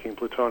stop making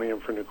plutonium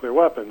for nuclear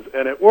weapons.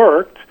 And it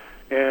worked,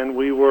 and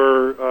we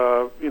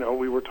were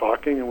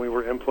talking and we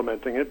were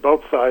implementing it.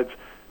 Both sides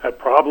had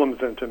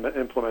problems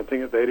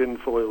implementing it. They didn't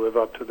fully live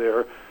up to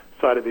their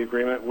side of the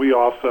agreement. We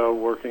also,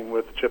 working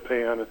with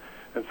Japan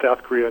and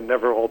South Korea,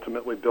 never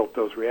ultimately built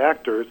those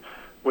reactors,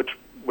 which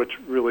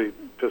really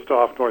pissed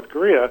off North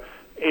Korea.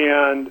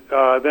 And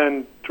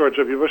then George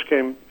W. Bush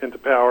came into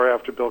power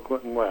after Bill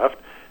Clinton left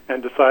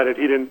and decided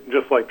he didn't,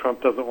 just like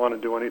Trump doesn't want to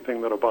do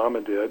anything that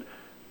Obama did,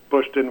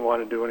 Bush didn't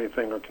want to do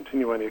anything or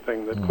continue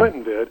anything that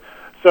Clinton did.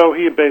 So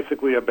he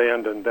basically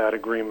abandoned that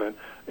agreement,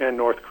 and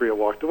North Korea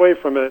walked away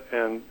from it,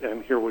 and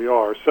here we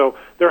are. So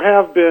there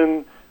have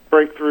been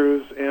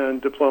breakthroughs in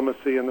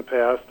diplomacy in the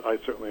past. I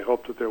certainly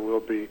hope that there will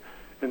be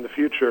in the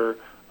future.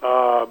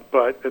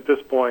 But at this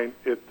point,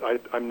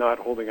 I'm not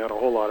holding out a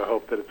whole lot of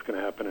hope that it's going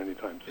to happen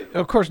anytime soon.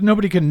 Of course,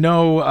 nobody can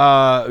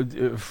know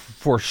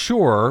for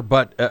sure,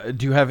 but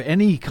do you have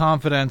any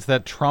confidence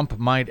that Trump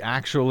might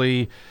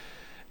actually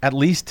at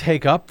least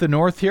take up the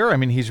North here? I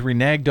mean, he's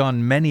reneged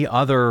on many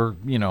other,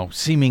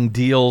 seeming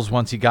deals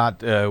once he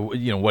got,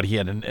 what he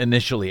had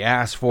initially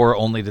asked for,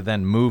 only to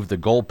then move the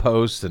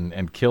goalposts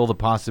and kill the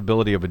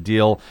possibility of a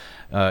deal.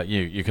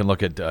 You can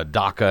look at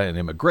DACA and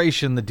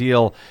immigration, the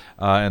deal,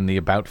 and the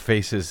about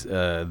faces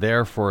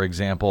there, for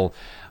example.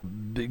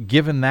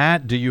 Given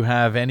that, do you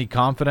have any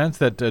confidence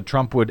that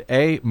Trump would,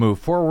 A, move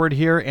forward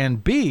here,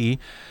 and B,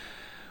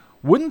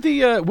 wouldn't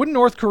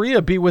North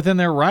Korea be within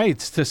their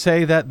rights to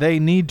say that they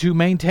need to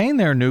maintain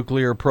their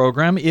nuclear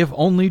program, if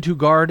only to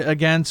guard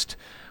against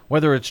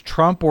whether it's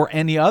Trump or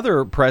any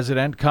other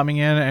president coming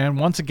in and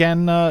once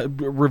again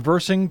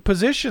reversing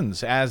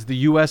positions, as the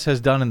U.S. has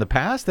done in the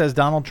past, as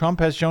Donald Trump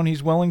has shown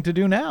he's willing to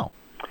do now?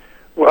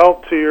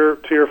 Well, to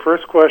your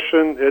first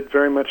question, it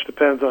very much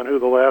depends on who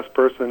the last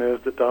person is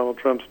that Donald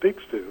Trump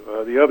speaks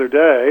to. The other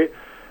day,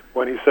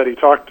 when he said he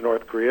talked to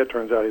North Korea, it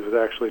turns out he was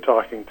actually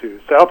talking to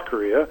South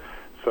Korea.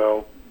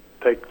 So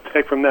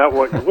take from that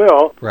what you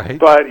will. Right.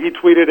 But he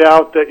tweeted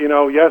out that,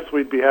 yes,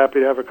 we'd be happy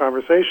to have a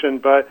conversation,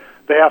 but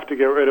they have to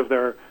get rid of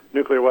their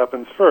nuclear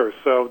weapons first.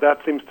 So that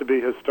seems to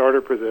be his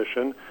starter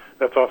position.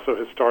 That's also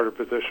his starter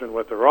position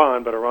with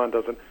Iran, but Iran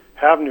doesn't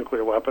have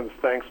nuclear weapons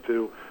thanks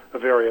to a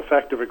very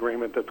effective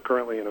agreement that's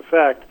currently in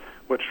effect,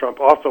 which Trump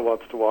also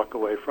wants to walk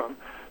away from.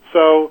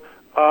 So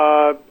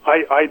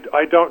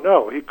I don't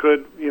know. He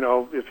could,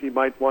 if he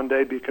might one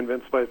day be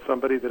convinced by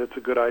somebody that it's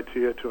a good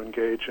idea to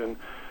engage in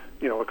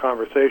a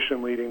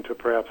conversation leading to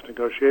perhaps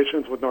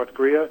negotiations with North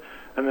Korea,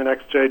 and the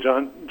next day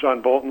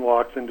John Bolton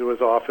walks into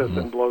his office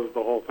and blows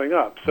the whole thing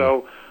up.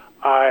 So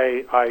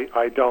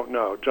I don't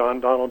know.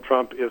 Donald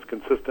Trump is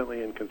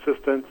consistently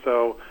inconsistent,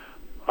 so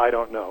I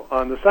don't know.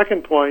 On the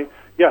second point,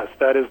 yes,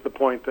 that is the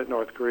point that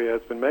North Korea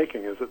has been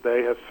making, is that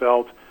they have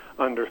felt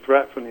under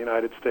threat from the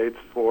United States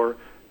for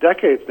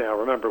decades now.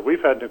 Remember,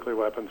 we've had nuclear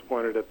weapons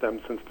pointed at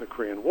them since the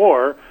Korean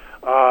War,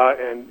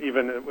 and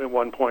even at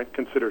one point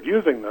considered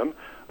using them.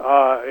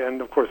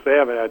 And of course, they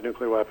haven't had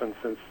nuclear weapons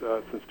since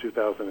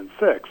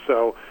 2006.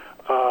 So,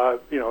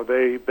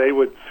 they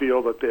would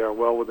feel that they are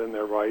well within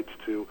their rights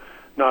to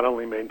not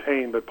only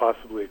maintain but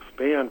possibly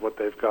expand what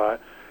they've got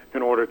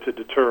in order to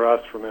deter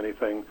us from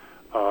anything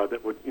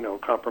that would,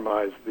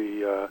 compromise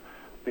the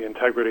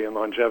integrity and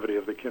longevity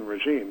of the Kim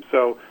regime.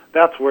 So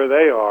that's where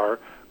they are.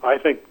 I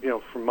think,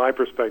 from my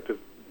perspective,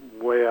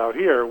 way out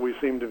here, we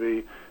seem to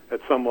be at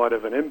somewhat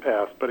of an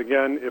impasse. But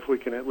again, if we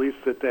can at least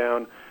sit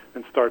down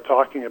and start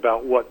talking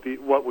about what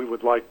we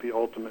would like the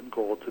ultimate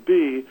goal to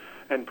be,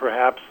 and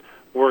perhaps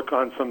work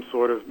on some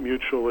sort of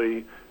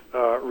mutually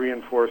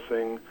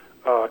reinforcing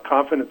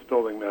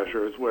confidence-building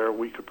measures where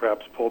we could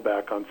perhaps pull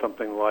back on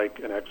something like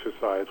an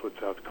exercise with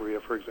South Korea,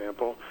 for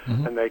example,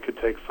 and they could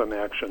take some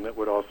action that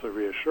would also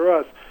reassure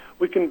us.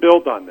 We can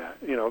build on that.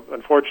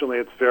 Unfortunately,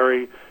 it's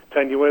very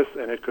tenuous,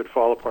 and it could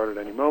fall apart at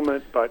any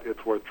moment, but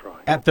it's worth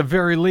trying. At the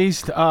very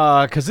least,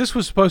 because this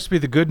was supposed to be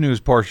the good news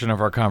portion of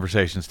our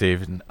conversation,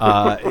 Stephen.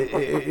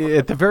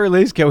 At the very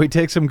least, can we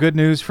take some good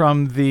news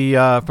from the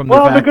fact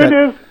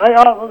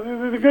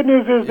the good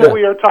news is that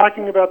we are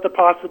talking about the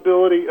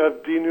possibility of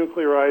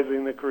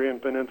denuclearizing the Korean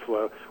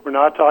Peninsula. We're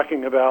not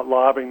talking about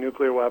lobbing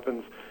nuclear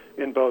weapons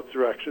in both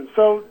directions.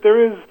 So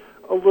there is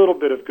a little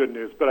bit of good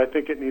news, but I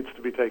think it needs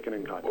to be taken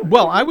in context.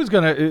 Well, I was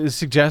going to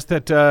suggest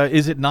that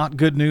is it not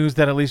good news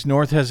that at least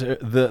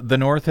the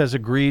North has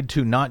agreed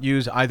to not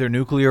use either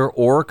nuclear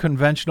or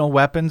conventional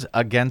weapons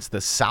against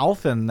the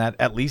South, and that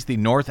at least the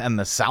North and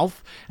the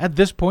South at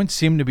this point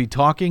seem to be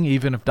talking,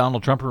 even if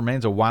Donald Trump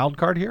remains a wild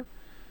card here?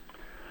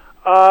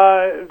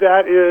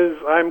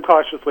 I'm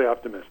cautiously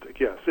optimistic,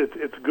 yes.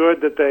 It's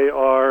good that they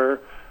are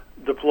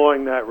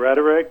deploying that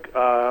rhetoric.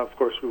 Of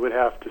course, we would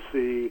have to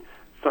see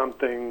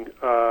something,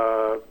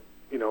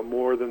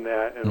 more than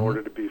that in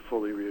order to be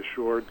fully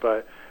reassured.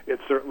 But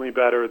it's certainly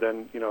better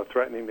than,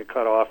 threatening to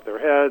cut off their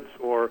heads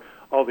or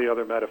all the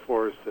other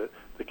metaphors that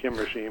the Kim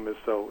regime has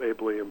so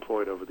ably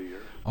employed over the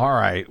years. All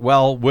right.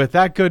 Well, with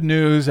that good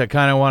news, I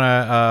kind of want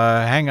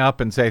to hang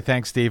up and say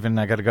thanks, Stephen.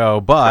 I got to go.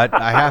 But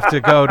I have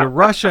to go to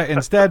Russia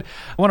instead.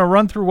 I want to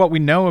run through what we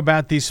know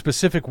about these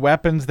specific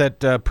weapons that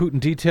Putin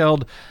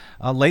detailed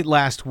late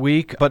last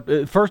week.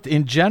 But first,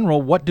 in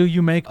general, what do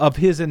you make of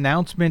his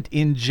announcement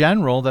in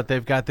general that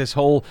they've got this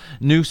whole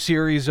new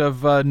series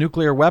of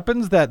nuclear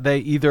weapons that they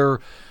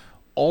either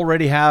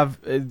already have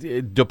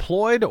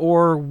deployed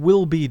or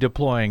will be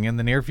deploying in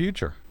the near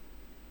future?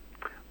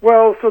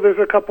 Well, so there's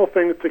a couple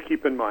things to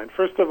keep in mind.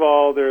 First of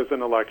all, there's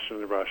an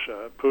election in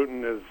Russia.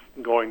 Putin is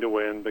going to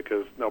win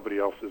because nobody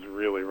else is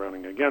really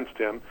running against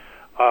him,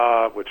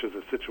 which is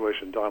a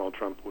situation Donald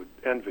Trump would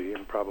envy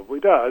and probably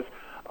does.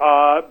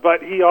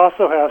 But he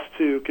also has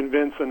to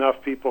convince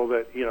enough people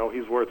that,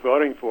 he's worth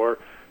voting for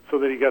so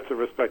that he gets a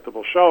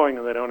respectable showing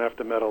and they don't have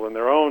to meddle in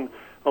their own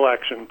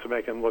election to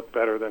make him look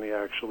better than he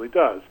actually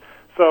does.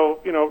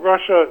 So,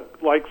 Russia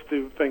likes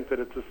to think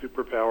that it's a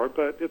superpower,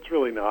 but it's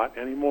really not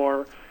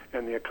anymore.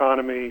 And the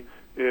economy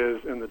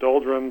is in the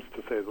doldrums,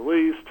 to say the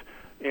least.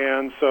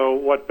 And so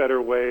what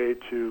better way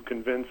to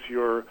convince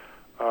your,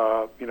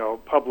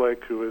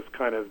 public who is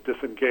kind of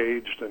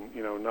disengaged and,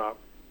 not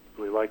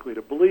really likely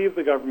to believe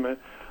the government,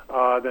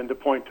 than to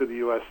point to the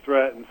U.S.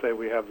 threat and say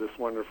we have this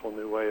wonderful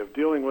new way of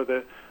dealing with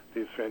it,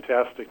 these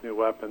fantastic new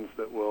weapons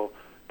that will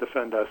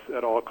defend us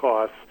at all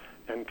costs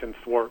and can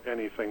thwart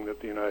anything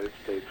that the United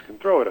States can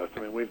throw at us.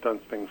 I mean, we've done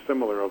things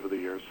similar over the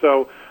years.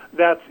 So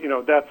that's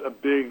a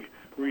big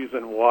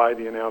reason why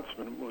the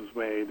announcement was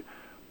made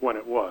when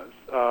it was.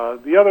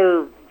 The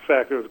other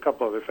factor, there's a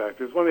couple other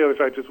factors. One of the other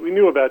factors, we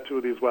knew about two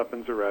of these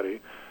weapons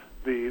already.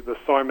 The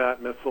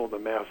Sarmat missile, the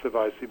massive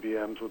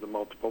ICBMs with the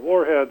multiple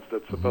warheads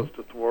that's supposed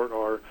to thwart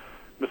our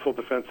missile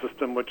defense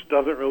system, which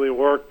doesn't really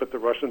work, but the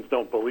Russians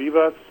don't believe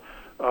us,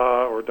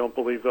 or don't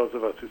believe those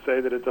of us who say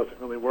that it doesn't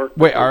really work.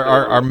 Wait,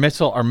 our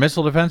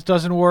missile defense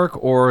doesn't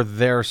work, or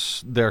their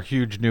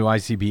huge new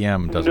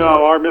ICBM doesn't work?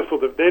 No, our missile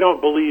they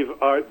don't believe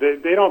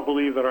they don't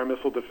believe that our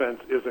missile defense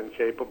isn't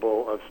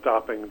capable of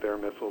stopping their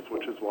missiles,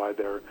 which is why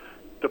they're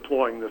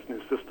deploying this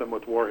new system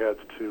with warheads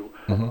to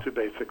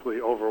basically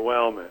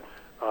overwhelm it.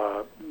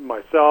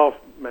 Myself,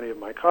 many of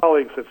my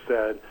colleagues have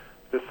said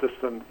this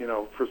system,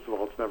 first of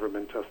all, it's never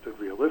been tested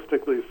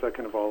realistically.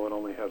 Second of all, it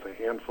only has a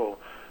handful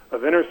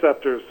of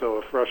interceptors, so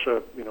if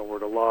Russia, were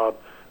to lob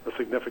a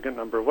significant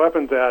number of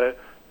weapons at it,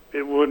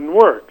 it wouldn't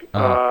work.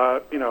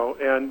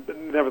 And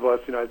nevertheless,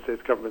 the United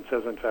States government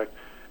says, in fact,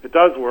 it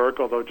does work,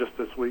 although just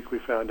this week we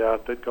found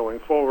out that going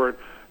forward,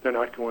 they're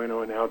not going to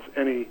announce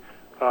any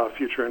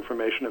future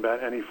information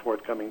about any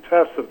forthcoming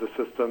tests of the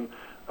system.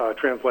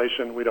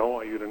 Translation, we don't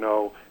want you to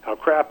know how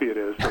crappy it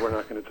is, so we're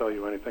not going to tell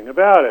you anything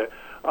about it.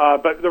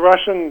 But the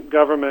Russian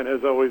government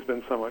has always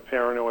been somewhat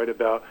paranoid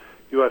about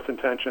U.S.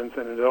 intentions,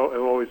 and it's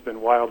always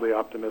been wildly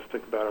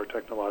optimistic about our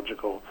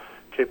technological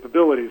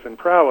capabilities and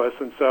prowess.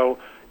 And so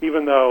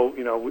even though,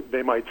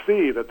 they might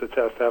see that the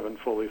tests haven't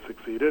fully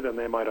succeeded, and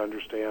they might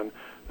understand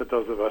that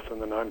those of us in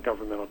the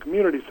non-governmental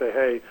community say,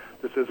 hey,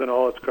 this isn't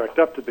all it's cracked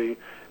up to be,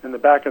 in the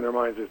back of their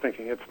minds they're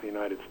thinking it's the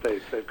United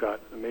States. They've got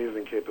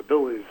amazing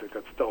capabilities. They've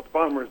got stealth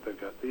bombers. They've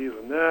got these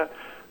and that.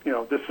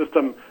 This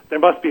system, they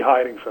must be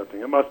hiding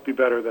something. It must be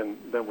better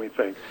than we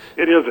think.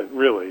 It isn't,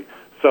 really.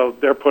 So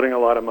they're putting a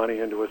lot of money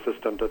into a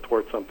system to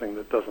thwart something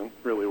that doesn't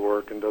really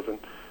work and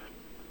doesn't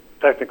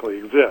technically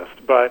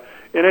exist. But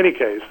in any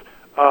case,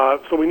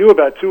 so we knew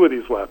about two of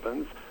these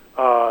weapons,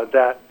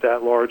 that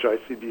large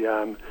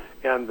ICBM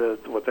and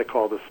what they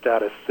call the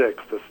Status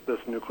 6, this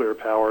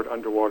nuclear-powered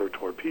underwater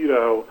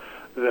torpedo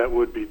that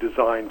would be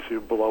designed to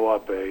blow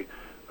up a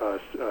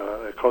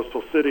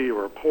coastal city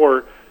or a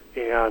port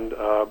and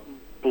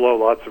blow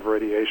lots of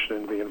radiation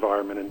into the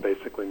environment and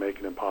basically make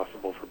it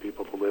impossible for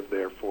people to live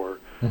there for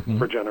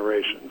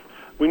generations.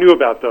 We knew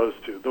about those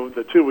two.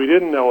 The two we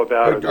didn't know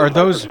about are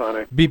those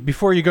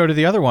before you go to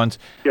the other ones.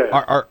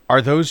 Yeah.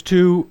 Are those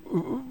two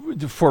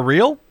for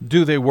real?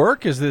 Do they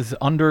work? Is this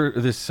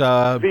underwater?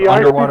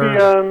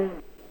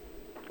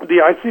 The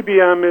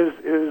ICBM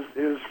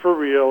is for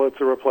real. It's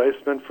a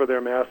replacement for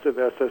their massive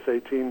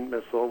SS-18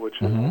 missile,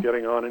 which is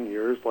getting on in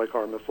years, like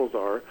our missiles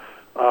are.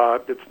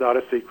 It's not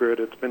a secret.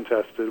 It's been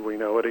tested. We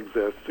know it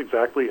exists.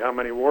 Exactly how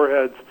many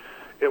warheads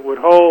it would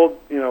hold,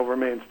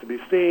 remains to be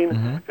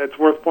seen. It's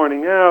worth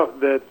pointing out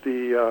that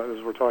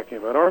as we're talking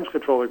about arms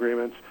control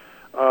agreements,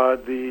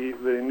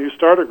 the New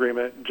START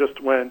agreement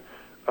just went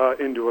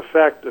into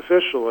effect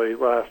officially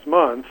last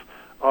month.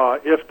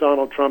 If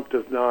Donald Trump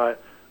does not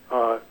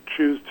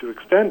choose to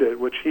extend it,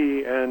 which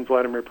he and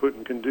Vladimir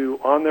Putin can do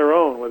on their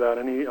own without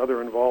any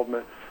other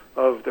involvement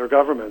of their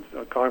governments,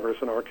 Congress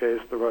in our case,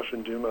 the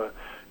Russian Duma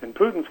in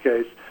Putin's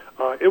case,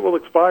 it will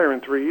expire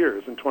in 3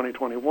 years, in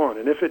 2021.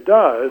 And if it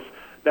does,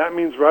 that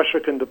means Russia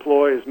can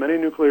deploy as many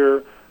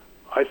nuclear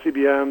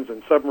ICBMs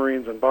and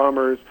submarines and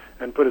bombers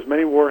and put as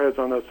many warheads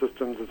on those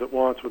systems as it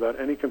wants without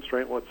any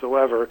constraint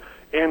whatsoever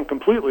and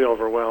completely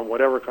overwhelm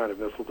whatever kind of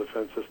missile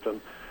defense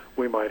system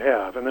we might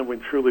have. And then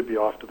we'd truly be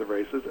off to the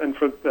races. And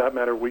for that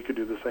matter, we could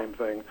do the same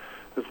thing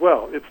as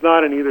well. It's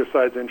not in either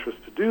side's interest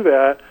to do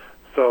that,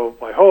 so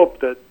I hope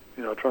that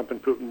Trump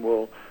and Putin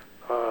will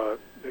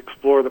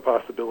explore the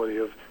possibility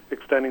of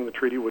extending the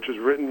treaty, which is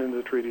written in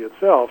the treaty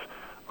itself,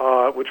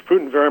 which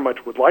Putin very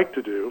much would like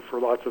to do for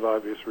lots of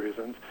obvious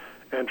reasons.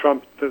 And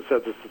Trump said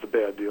this is a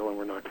bad deal and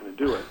we're not going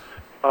to do it.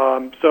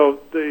 So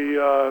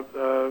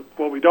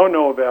what we don't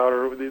know about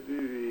are this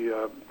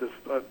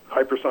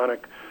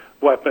hypersonic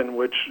weapon,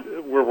 which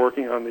we're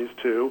working on these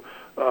two,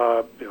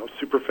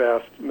 super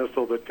fast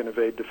missile that can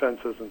evade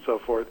defenses and so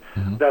forth.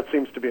 That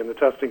seems to be in the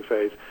testing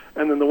phase.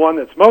 And then the one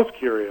that's most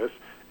curious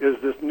is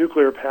this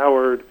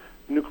nuclear-powered,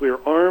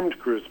 nuclear-armed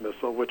cruise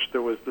missile, which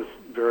there was this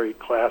very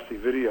classy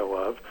video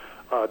of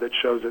that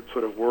shows it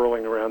sort of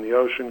whirling around the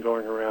ocean,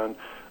 going around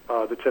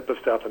the tip of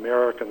South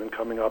America, and then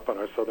coming up on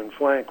our southern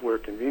flank, where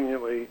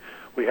conveniently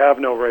we have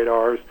no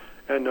radars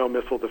and no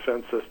missile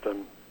defense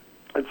system.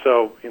 And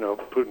so,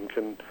 Putin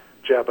can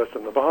jab us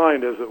in the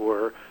behind, as it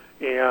were,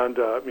 and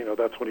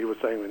that's what he was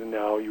saying. And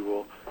now you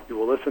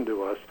will listen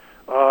to us.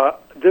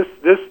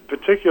 This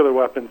particular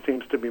weapon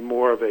seems to be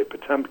more of a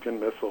Potemkin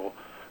missile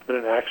than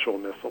an actual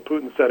missile.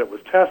 Putin said it was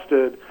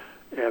tested,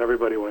 and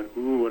everybody went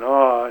ooh and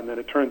ah, and then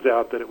it turns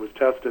out that it was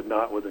tested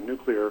not with a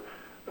nuclear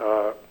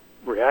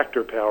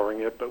reactor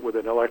powering it, but with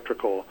an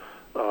electrical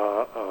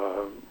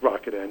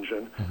rocket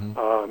engine.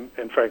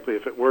 And frankly,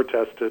 if it were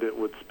tested, it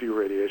would spew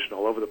radiation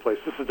all over the place.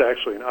 This is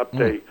actually an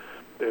update,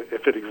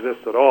 if it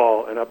exists at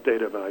all, an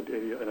update of an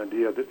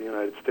idea that the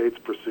United States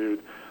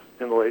pursued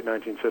in the late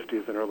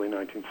 1950s and early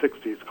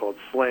 1960s called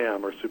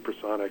SLAM, or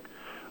Supersonic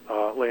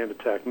Land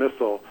Attack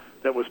Missile,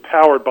 that was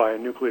powered by a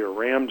nuclear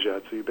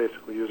ramjet. So you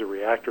basically use a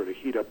reactor to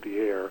heat up the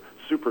air,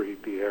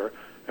 superheat the air,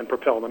 and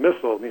propel the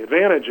missile. And the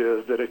advantage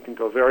is that it can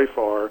go very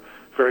far,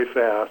 very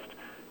fast,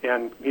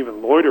 and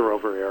even loiter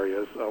over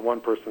areas. One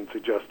person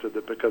suggested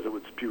that because it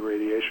would spew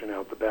radiation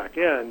out the back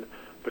end,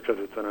 because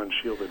it's an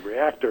unshielded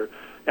reactor,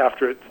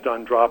 after it's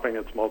done dropping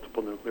its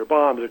multiple nuclear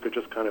bombs, it could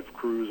just kind of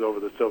cruise over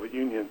the Soviet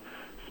Union,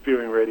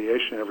 spewing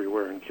radiation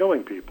everywhere and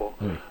killing people.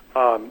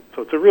 So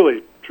it's a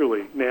really,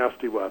 truly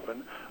nasty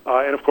weapon.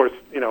 And of course,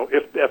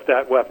 if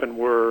that weapon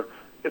were,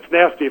 it's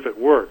nasty if it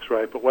works,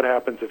 right? But what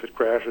happens if it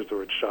crashes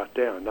or it's shot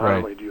down? Not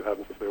only do you have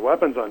nuclear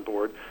weapons on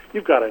board,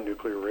 you've got a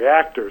nuclear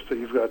reactor. So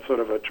you've got sort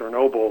of a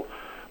Chernobyl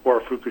or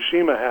a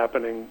Fukushima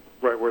happening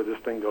right where this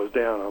thing goes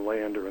down on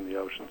land or in the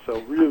ocean. So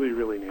really,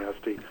 really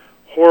nasty,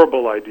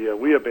 horrible idea.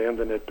 We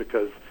abandoned it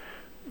because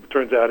it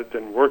turns out it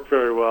didn't work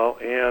very well,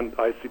 and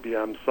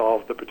ICBM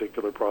solved the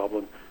particular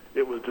problem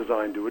it was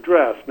designed to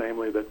address,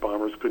 namely that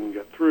bombers couldn't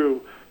get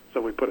through.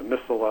 So we put a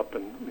missile up,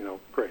 and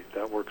great,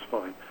 that works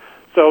fine.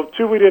 So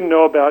two we didn't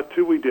know about,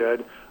 two we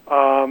did,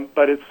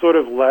 but it's sort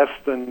of less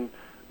than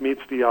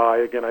meets the eye.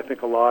 Again, I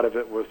think a lot of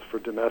it was for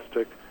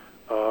domestic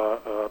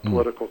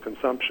political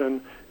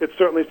consumption. It's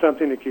certainly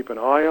something to keep an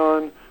eye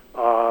on.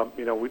 I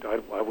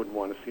wouldn't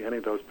want to see any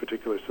of those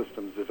particular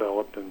systems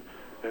developed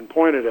and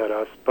pointed at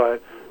us,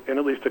 but in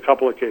at least a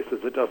couple of cases,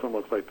 it doesn't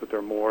look like that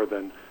they're more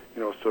than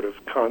sort of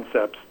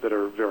concepts that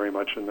are very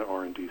much in the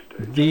R&D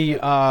stage.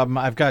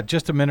 I've got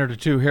just a minute or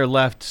two here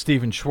left.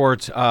 Stephen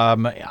Schwartz.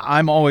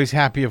 I'm always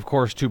happy, of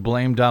course, to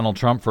blame Donald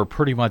Trump for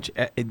pretty much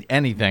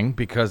anything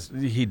because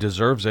he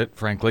deserves it,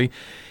 frankly.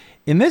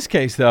 In this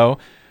case, though,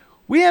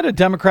 we had a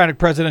Democratic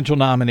presidential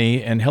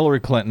nominee in Hillary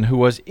Clinton who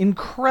was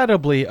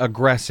incredibly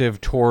aggressive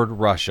toward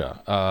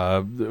Russia,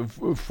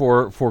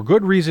 for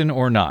good reason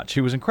or not. She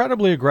was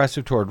incredibly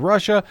aggressive toward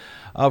Russia.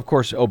 Of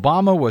course,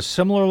 Obama was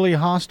similarly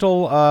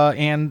hostile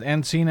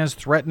and seen as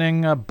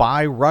threatening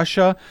by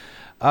Russia.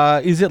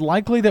 Is it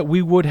likely that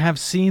we would have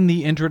seen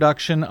the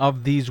introduction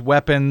of these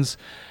weapons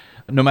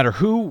no matter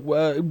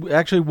who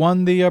actually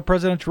won the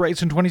presidential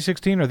race in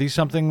 2016? Are these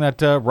something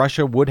that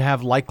Russia would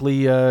have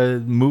likely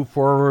moved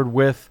forward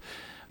with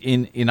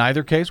in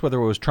either case, whether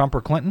it was Trump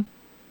or Clinton?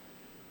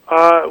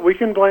 We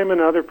can blame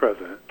another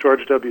president,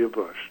 George W.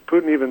 Bush.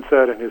 Putin even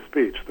said in his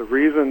speech, the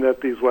reason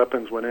that these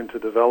weapons went into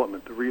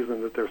development, the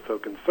reason that they're so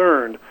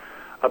concerned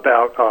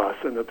about us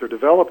and that they're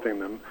developing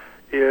them,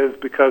 is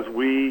because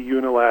we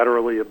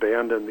unilaterally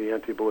abandoned the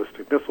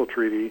anti-ballistic missile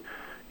treaty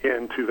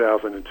in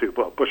 2002.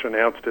 Well, Bush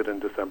announced it in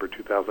December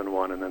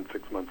 2001, and then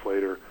 6 months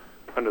later,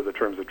 under the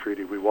terms of the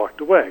treaty, we walked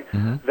away.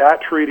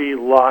 That treaty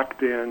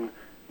locked in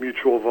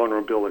mutual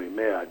vulnerability,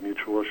 MAD,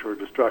 mutual assured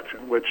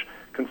destruction, which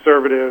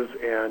conservatives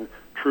and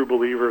true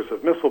believers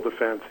of missile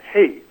defense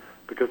hate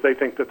because they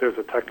think that there's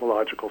a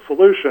technological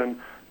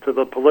solution to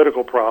the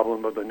political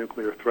problem of the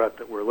nuclear threat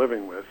that we're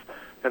living with.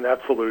 And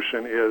that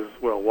solution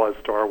was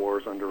Star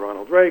Wars under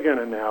Ronald Reagan,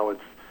 and now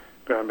it's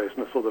ground-based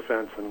missile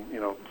defense and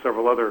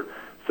several other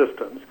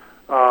systems.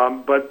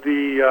 But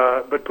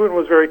Putin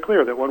was very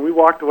clear that when we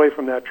walked away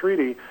from that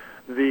treaty,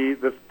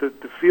 the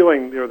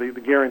feeling,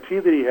 the guarantee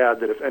that he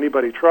had that if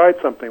anybody tried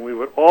something, we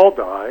would all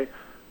die,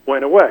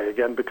 went away.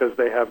 Again, because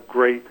they have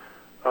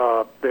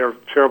they're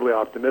terribly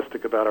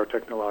optimistic about our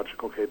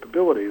technological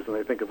capabilities, and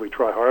they think if we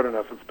try hard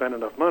enough and spend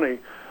enough money,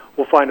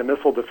 we'll find a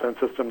missile defense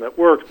system that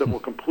works that will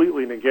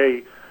completely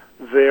negate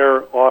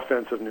their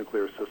offensive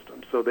nuclear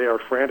system. So they are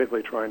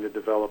frantically trying to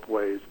develop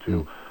ways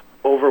to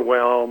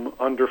overwhelm,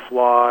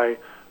 underfly,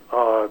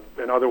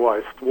 and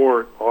otherwise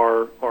thwart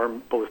our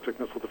ballistic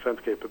missile defense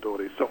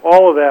capabilities. So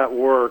all of that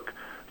work,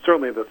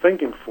 certainly the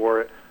thinking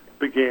for it,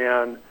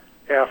 began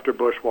after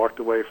Bush walked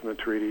away from the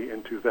treaty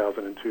in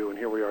 2002, and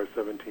here we are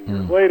 17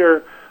 years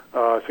later,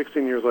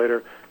 16 years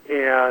later,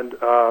 and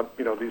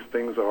these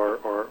things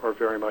are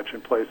very much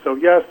in place. So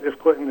yes, if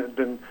Clinton had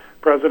been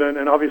president,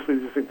 and obviously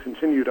these things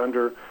continued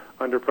under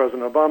under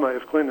President Obama.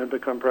 If Clinton had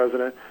become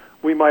president,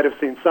 we might have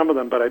seen some of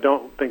them, but I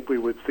don't think we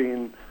would have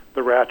seen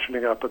the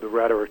ratcheting up of the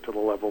rhetoric to the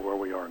level where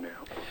we are now.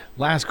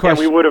 Last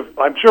question. And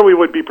I'm sure we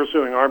would be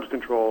pursuing arms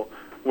control,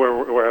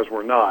 whereas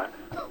we're not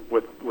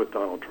with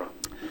Donald Trump.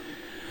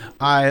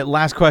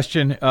 Last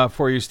question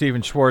for you,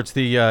 Stephen Schwartz.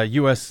 The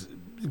U.S.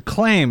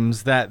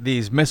 claims that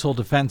these missile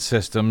defense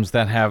systems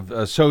that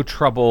have so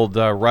troubled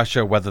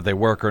Russia, whether they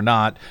work or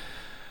not,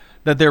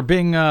 that they're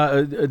being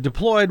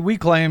deployed, we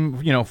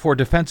claim, for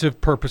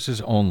defensive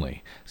purposes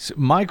only. So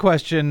my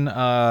question,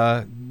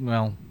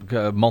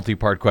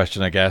 multi-part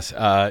question, I guess,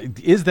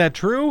 is that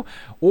true?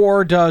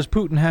 Or does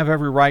Putin have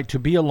every right to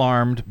be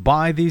alarmed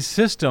by these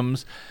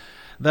systems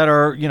that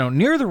are,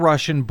 near the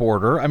Russian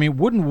border? I mean,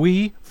 wouldn't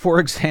we, for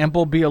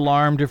example, be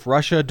alarmed if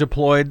Russia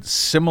deployed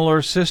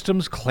similar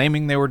systems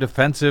claiming they were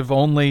defensive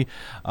only,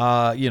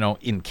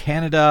 in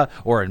Canada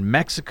or in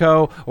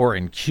Mexico or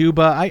in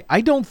Cuba? I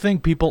don't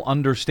think people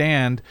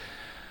understand.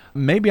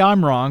 Maybe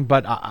I'm wrong,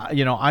 but,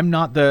 I'm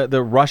not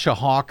the Russia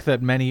hawk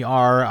that many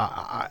are.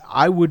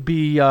 I would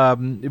be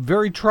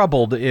very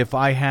troubled if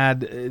I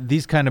had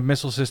these kind of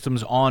missile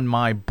systems on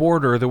my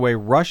border the way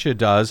Russia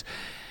does.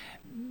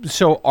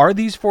 So are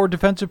these for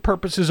defensive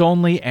purposes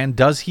only, and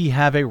does he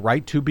have a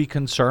right to be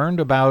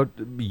concerned about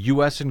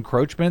U.S.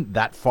 encroachment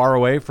that far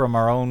away from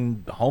our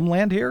own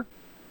homeland here?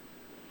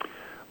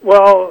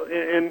 Well,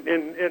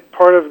 in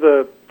part of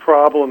the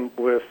problem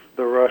with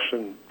the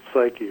Russian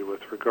psyche with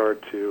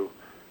regard to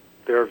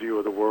their view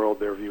of the world,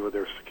 their view of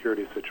their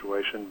security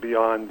situation,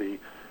 beyond the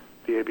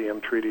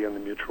ABM Treaty and the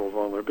mutual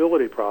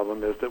vulnerability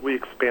problem, is that we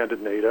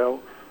expanded NATO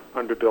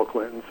under Bill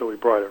Clinton, so we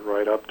brought it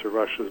right up to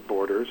Russia's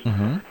borders.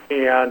 Mm-hmm.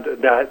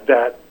 And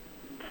that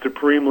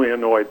supremely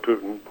annoyed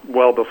Putin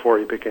well before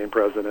he became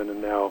president,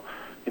 and now,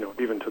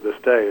 even to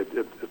this day,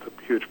 it's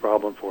a huge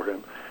problem for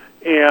him.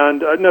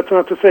 And that's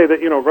not to say that,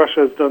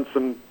 Russia has done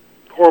some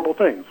horrible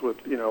things with,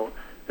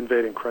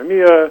 invading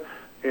Crimea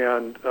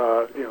and,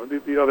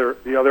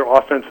 the other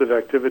offensive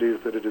activities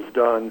that it has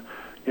done,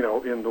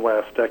 in the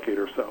last decade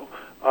or so.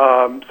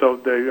 So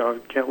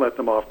they can't let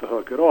them off the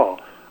hook at all.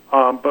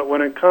 But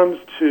when it comes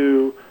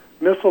to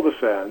missile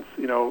defense,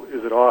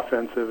 is it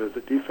offensive, is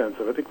it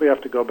defensive? I think we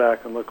have to go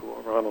back and look at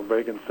what Ronald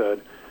Reagan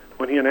said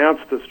when he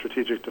announced the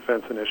Strategic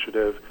Defense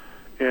Initiative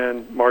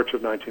in March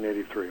of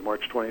 1983,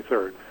 March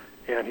 23rd.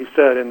 And he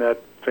said in that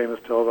famous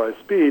televised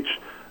speech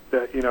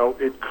that,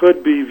 it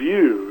could be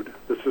viewed,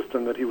 the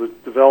system that he was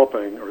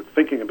developing or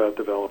thinking about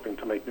developing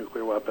to make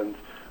nuclear weapons,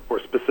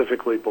 or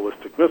specifically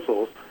ballistic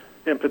missiles,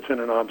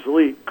 impotent and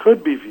obsolete,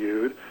 could be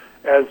viewed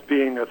as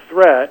being a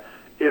threat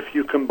if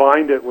you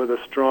combined it with a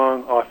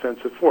strong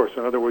offensive force.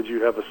 In other words,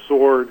 you have a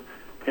sword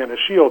and a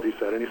shield, he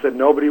said. And he said,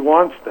 nobody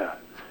wants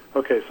that.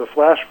 Okay, so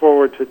flash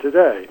forward to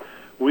today.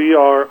 We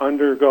are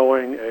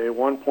undergoing a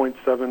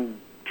 $1.7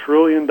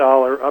 trillion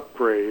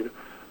upgrade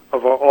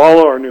of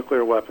all our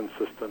nuclear weapon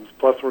systems,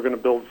 plus we're going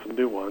to build some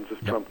new ones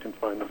if Trump can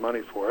find the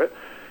money for it.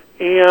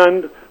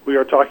 And we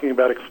are talking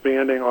about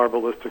expanding our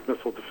ballistic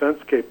missile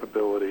defense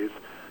capabilities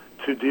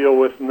to deal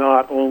with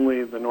not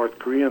only the North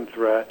Korean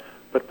threat,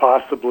 but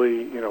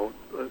possibly, a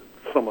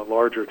somewhat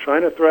larger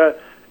China threat,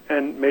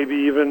 and maybe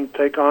even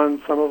take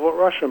on some of what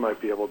Russia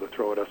might be able to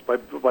throw at us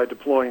by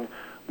deploying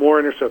more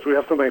interceptors. We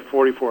have something like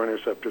 44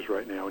 interceptors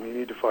right now, and you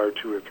need to fire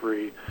 2 or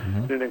 3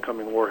 in an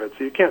incoming warhead.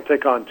 So you can't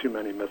take on too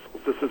many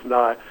missiles. This is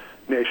not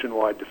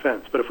nationwide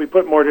defense. But if we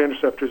put more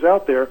interceptors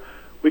out there,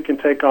 we can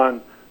take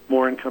on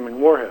more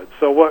incoming warheads.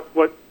 So what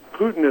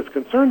Putin is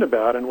concerned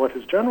about, and what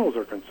his generals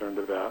are concerned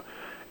about,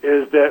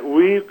 is that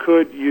we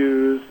could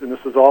use, and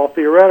this is all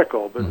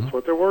theoretical, but it's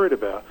what they're worried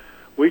about,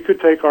 we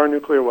could take our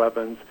nuclear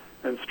weapons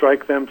and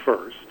strike them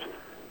first,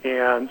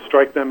 and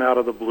strike them out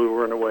of the blue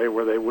or in a way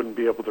where they wouldn't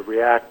be able to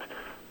react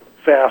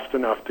fast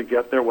enough to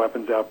get their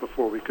weapons out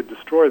before we could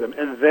destroy them,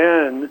 and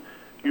then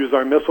use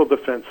our missile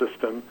defense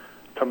system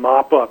to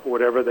mop up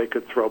whatever they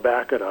could throw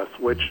back at us,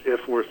 which,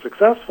 if we're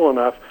successful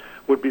enough,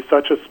 would be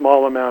such a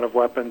small amount of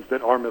weapons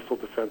that our missile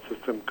defense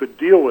system could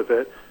deal with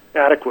it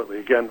adequately.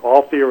 Again,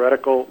 all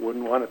theoretical,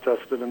 wouldn't want to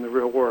test it in the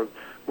real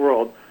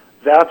world.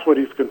 That's what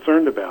he's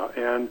concerned about,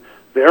 and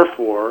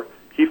therefore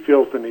he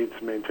feels the need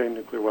to maintain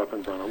nuclear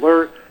weapons on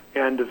alert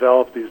and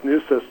develop these new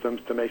systems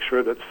to make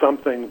sure that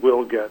something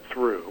will get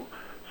through.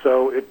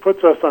 So it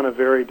puts us on a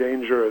very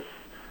dangerous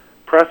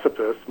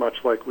precipice,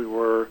 much like we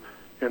were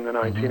in the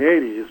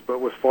 1980s,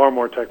 but with far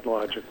more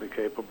technologically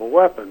capable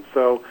weapons.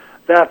 So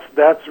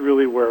that's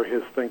really where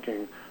his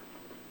thinking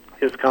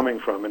is coming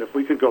from. And if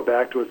we could go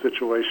back to a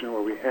situation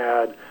where we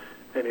had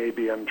an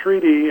ABM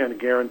treaty and a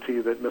guarantee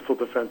that missile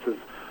defenses,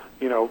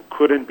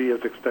 couldn't be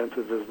as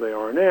extensive as they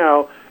are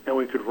now, and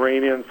we could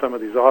rein in some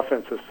of these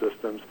offensive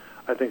systems,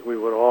 I think we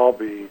would all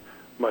be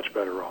much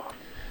better off.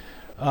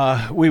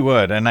 We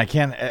would, and I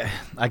can't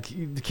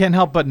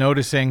help but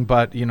noticing,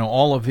 but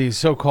all of these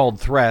so-called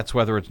threats,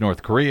 whether it's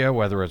North Korea,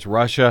 whether it's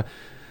Russia,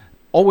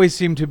 always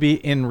seem to be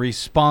in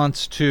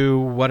response to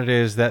what it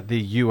is that the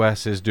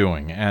U.S. is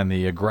doing and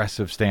the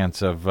aggressive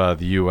stance of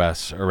the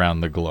U.S.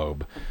 around the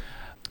globe.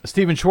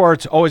 Stephen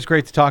Schwartz, always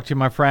great to talk to you,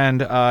 my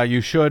friend.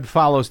 You should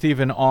follow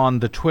Stephen on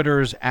the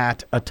Twitters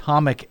at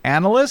Atomic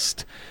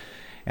Analyst.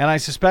 And I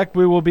suspect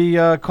we will be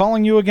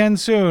calling you again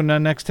soon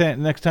next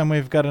time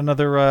we've got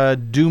another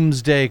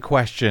doomsday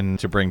question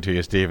to bring to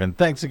you, Stephen.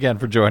 Thanks again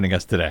for joining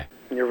us today.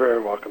 You're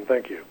very welcome.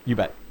 Thank you. You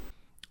bet.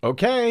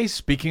 Okay,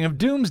 speaking of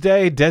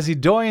doomsday, Desi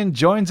Doyen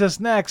joins us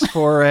next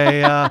for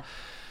a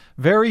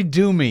very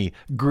doomy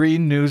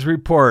Green News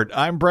Report.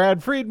 I'm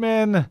Brad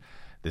Friedman.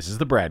 This is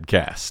the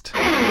BradCast.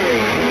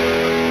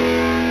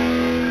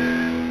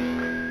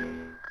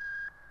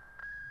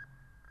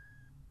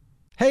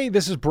 Hey,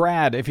 this is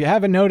Brad. If you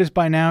haven't noticed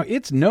by now,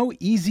 it's no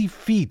easy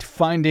feat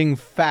finding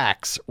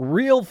facts,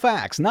 real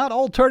facts, not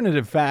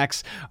alternative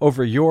facts,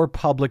 over your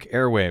public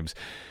airwaves.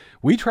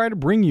 We try to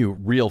bring you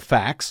real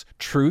facts,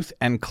 truth,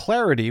 and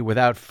clarity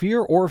without fear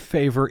or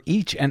favor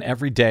each and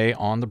every day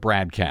on the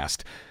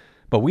BradCast.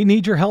 But we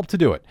need your help to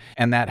do it,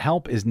 and that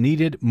help is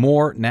needed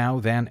more now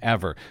than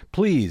ever.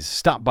 Please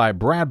stop by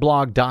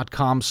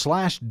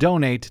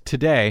bradblog.com/donate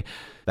today.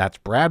 That's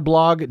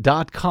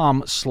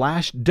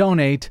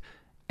bradblog.com/donate,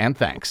 and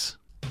thanks.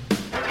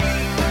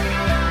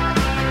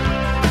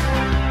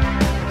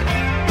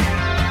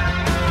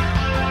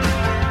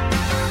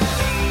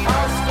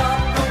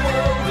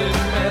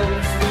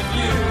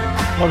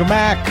 Welcome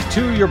back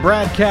to your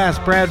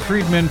BradCast. Brad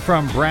Friedman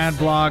from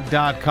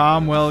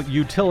bradblog.com. Well,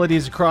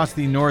 utilities across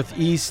the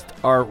Northeast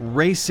are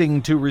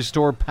racing to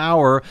restore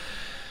power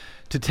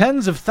to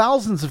tens of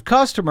thousands of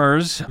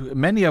customers,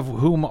 many of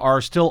whom are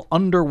still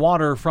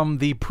underwater from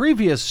the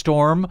previous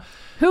storm.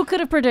 Who could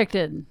have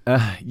predicted?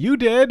 You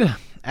did,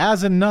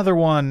 as another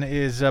one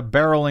is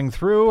barreling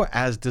through,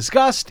 as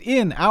discussed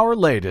in our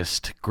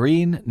latest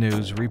Green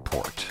News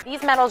Report.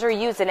 These metals are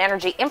used in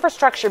energy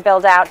infrastructure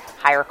build-out.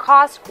 Higher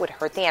costs would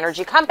hurt the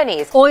energy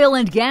companies. Oil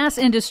and gas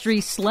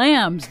industry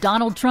slams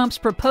Donald Trump's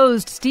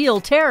proposed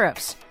steel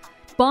tariffs.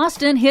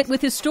 Boston hit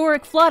with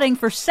historic flooding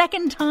for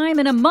second time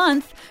in a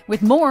month,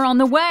 with more on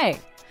the way.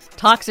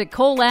 Toxic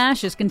coal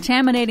ash is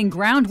contaminating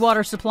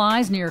groundwater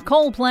supplies near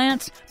coal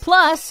plants.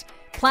 Plus,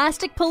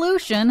 plastic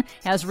pollution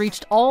has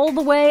reached all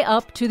the way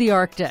up to the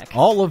Arctic.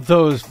 All of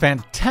those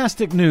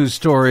fantastic news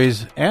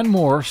stories and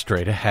more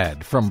straight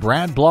ahead. From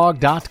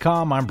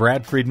bradblog.com, I'm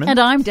Brad Friedman. And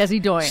I'm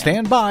Desi Doyen.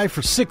 Stand by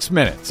for 6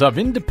 minutes of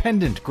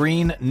independent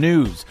green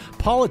news,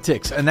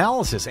 politics,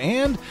 analysis,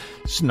 and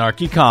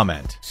snarky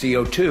comment.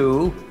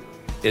 CO2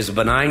 is a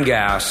benign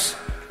gas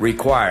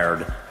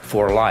required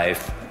for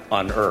life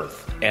on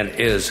Earth and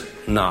is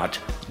not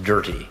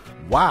dirty.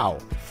 Wow.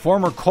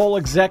 Former coal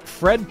exec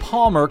Fred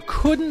Palmer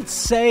couldn't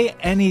say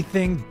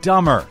anything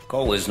dumber.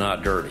 Coal is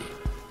not dirty.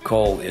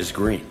 Coal is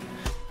green.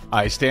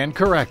 I stand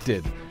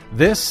corrected.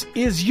 This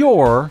is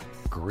your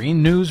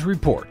Green News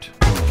Report.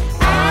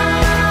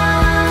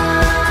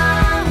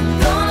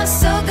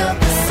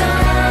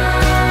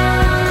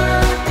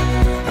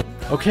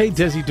 Okay,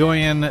 Desi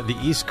Doyen, the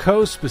East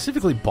Coast,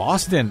 specifically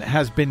Boston,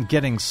 has been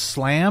getting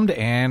slammed,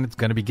 and it's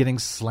going to be getting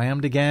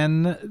slammed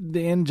again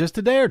in just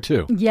a day or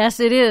two. Yes,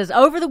 it is.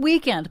 Over the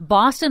weekend,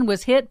 Boston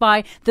was hit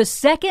by the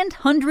second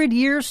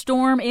 100-year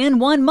storm in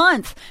 1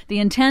 month. The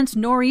intense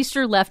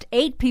nor'easter left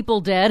 8 people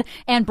dead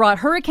and brought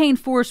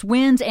hurricane-force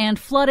winds and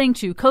flooding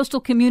to coastal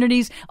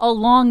communities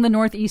along the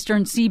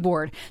northeastern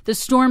seaboard. The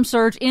storm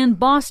surge in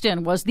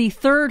Boston was the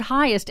third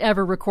highest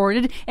ever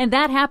recorded, and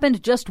that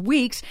happened just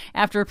weeks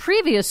after a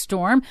previous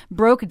storm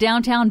broke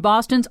downtown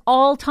Boston's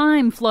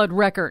all-time flood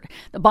record.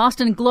 The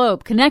Boston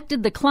Globe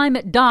connected the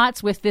climate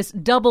dots with this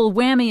double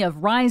whammy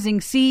of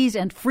rising seas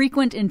and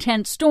frequent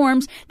intense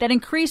storms that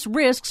increase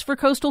risks for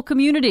coastal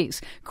communities.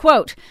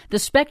 Quote, the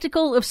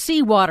spectacle of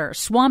seawater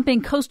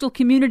swamping coastal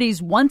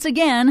communities once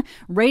again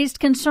raised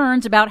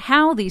concerns about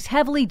how these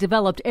heavily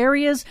developed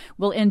areas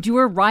will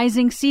endure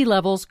rising sea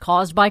levels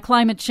caused by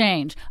climate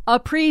change. A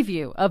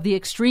preview of the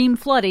extreme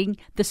flooding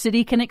the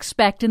city can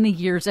expect in the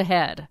years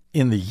ahead.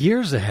 In the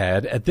years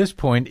ahead, at this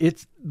point,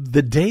 it's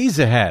the days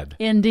ahead.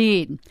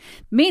 Indeed.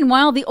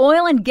 Meanwhile, the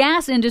oil and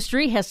gas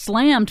industry has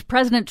slammed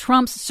President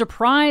Trump's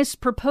surprise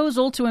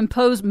proposal to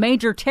impose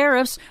major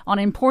tariffs on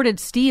imported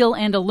steel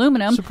and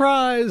aluminum.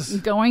 Surprise!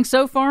 Going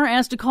so far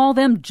as to call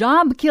them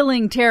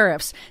job-killing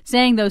tariffs,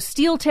 saying those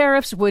steel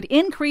tariffs would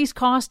increase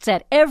costs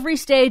at every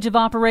stage of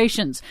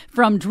operations,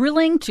 from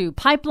drilling to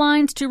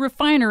pipelines to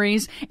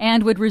refineries,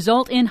 and would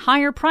result in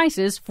higher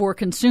prices for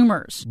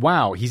consumers.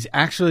 Wow, he's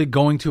actually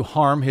going to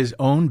harm his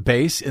own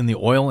base in the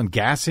oil and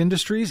gas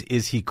industries?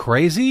 Is he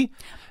crazy?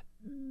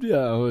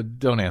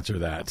 Don't answer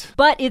that.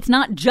 But it's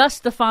not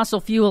just the fossil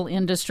fuel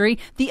industry.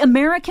 The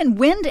American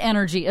Wind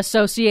Energy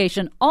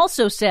Association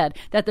also said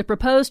that the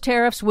proposed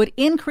tariffs would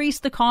increase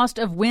the cost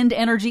of wind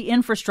energy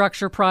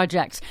infrastructure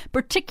projects,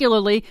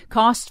 particularly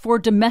costs for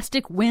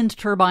domestic wind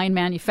turbine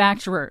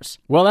manufacturers.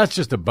 Well, that's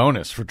just a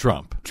bonus for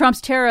Trump.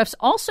 Trump's tariffs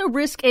also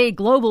risk a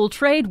global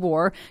trade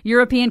war.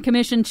 European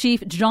Commission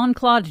Chief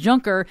Jean-Claude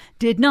Juncker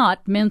did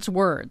not mince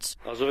words.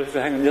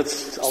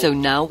 So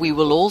now we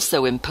will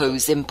also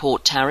impose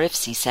import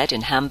tariffs, he said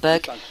in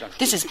Hamburg.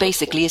 This is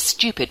basically a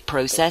stupid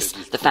process,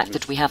 the fact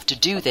that we have to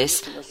do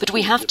this, but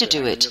we have to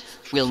do it.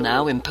 We'll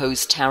now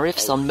impose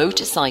tariffs on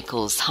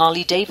motorcycles,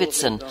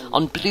 Harley-Davidson,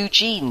 on blue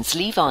jeans,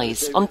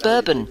 Levi's, on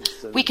bourbon.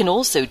 We can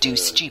also do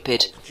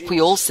stupid.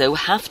 We also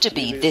have to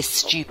be this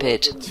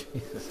stupid.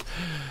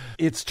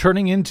 It's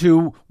turning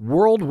into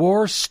World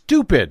War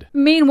Stupid.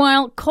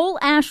 Meanwhile, coal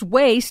ash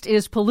waste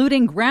is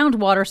polluting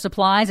groundwater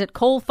supplies at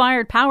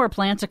coal-fired power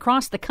plants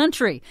across the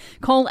country.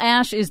 Coal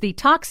ash is the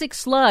toxic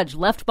sludge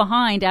left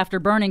behind after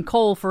burning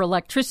coal for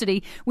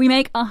electricity. We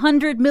make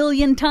 100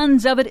 million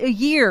tons of it a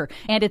year,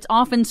 and it's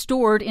often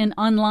stored in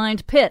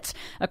unlined pits.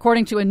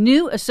 According to a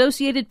new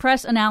Associated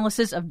Press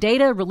analysis of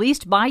data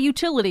released by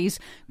utilities,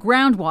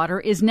 groundwater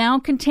is now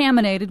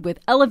contaminated with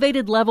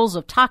elevated levels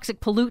of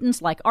toxic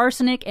pollutants like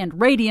arsenic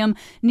and radium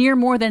near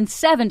more than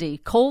 70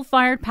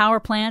 coal-fired power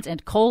plants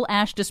and coal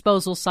ash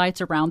disposal sites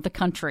around the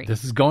country.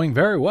 This is going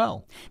very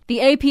well.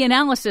 The AP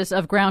analysis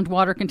of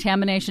groundwater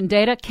contamination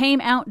data came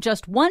out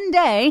just one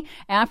day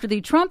after the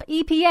Trump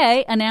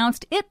EPA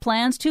announced it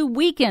plans to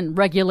weaken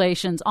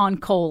regulations on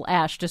coal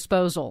ash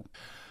disposal.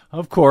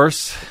 Of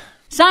course.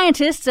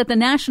 Scientists at the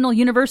National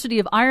University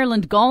of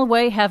Ireland,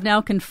 Galway, have now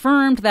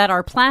confirmed that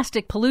our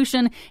plastic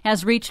pollution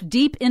has reached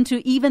deep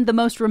into even the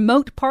most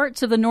remote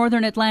parts of the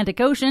northern Atlantic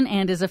Ocean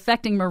and is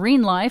affecting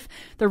marine life.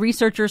 The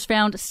researchers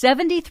found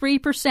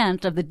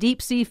 73% of the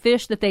deep-sea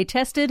fish that they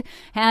tested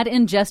had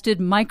ingested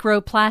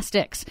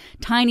microplastics,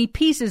 tiny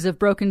pieces of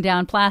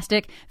broken-down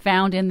plastic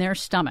found in their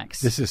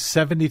stomachs. This is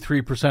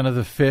 73% of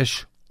the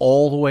fish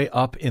all the way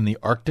up in the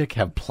Arctic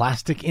have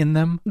plastic in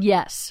them?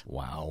 Yes.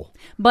 Wow.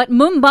 But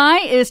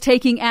Mumbai is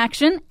taking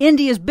action.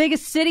 India's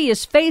biggest city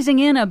is phasing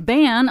in a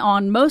ban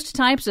on most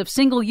types of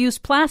single-use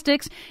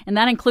plastics, and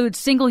that includes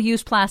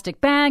single-use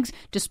plastic bags,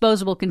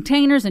 disposable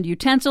containers and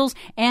utensils,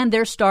 and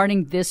they're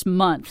starting this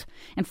month.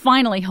 And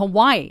finally,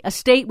 Hawaii, a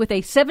state with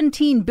a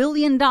 $17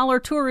 billion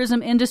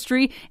tourism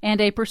industry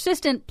and a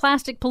persistent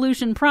plastic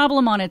pollution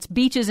problem on its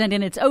beaches and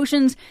in its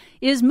oceans,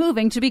 is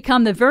moving to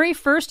become the very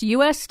first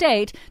U.S.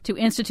 state to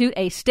institute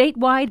a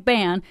statewide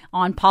ban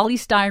on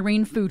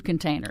polystyrene food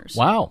containers.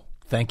 Wow.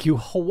 Thank you,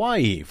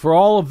 Hawaii. For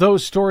all of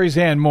those stories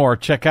and more,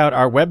 check out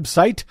our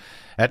website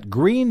at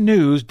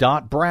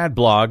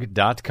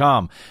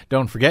greennews.bradblog.com.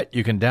 Don't forget,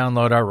 you can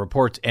download our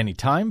reports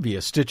anytime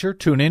via Stitcher,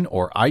 TuneIn,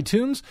 or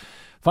iTunes.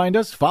 Find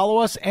us, follow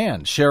us,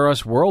 and share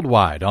us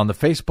worldwide on the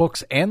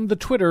Facebooks and the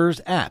Twitters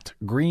at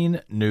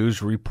Green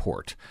News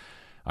Report.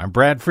 I'm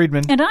Brad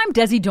Friedman. And I'm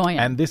Desi Doyen.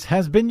 And this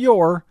has been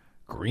your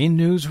Green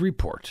News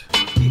Report.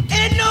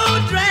 Ain't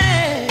no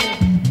drag.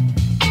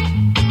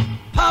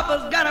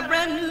 Papa's got a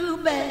brand new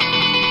bag.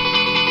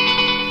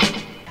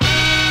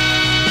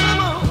 Come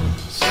on.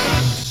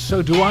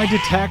 So do I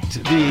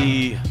detect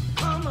the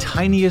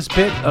tiniest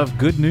bit of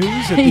good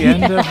news at the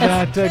end of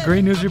that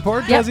Green News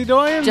Report, yep. Desi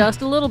Doyen?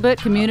 Just a little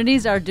bit.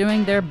 Communities are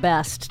doing their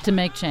best to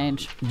make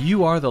change.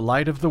 You are the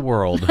light of the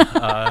world.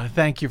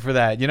 Thank you for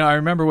that. You know, I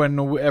remember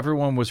when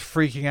everyone was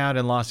freaking out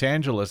in Los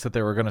Angeles that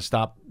they were going to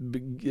stop,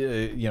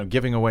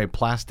 giving away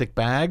plastic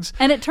bags.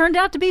 And it turned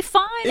out to be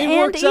fine and easy. It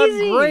works out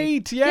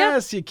great.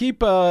 Yes, yep. You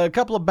keep a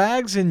couple of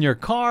bags in your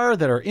car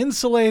that are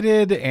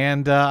insulated,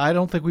 and I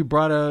don't think we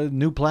brought a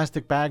new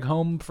plastic bag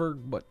home for,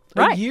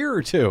 a year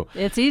or two.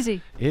 It's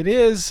easy. It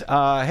is.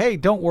 Hey,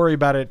 don't worry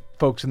about it,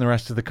 folks in the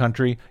rest of the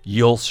country.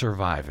 You'll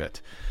survive it.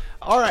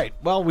 All right.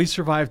 Well, we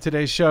survived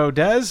today's show,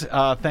 Des.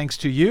 Thanks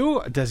to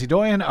you, Desi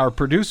Doyen, our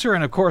producer,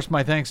 and, of course,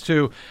 my thanks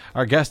to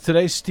our guest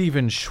today,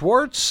 Stephen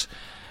Schwartz.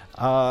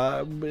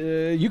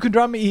 You can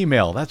drop me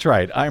email. That's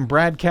right. I'm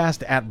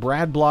BradCast at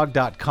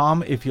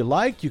bradblog.com. If you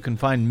like, you can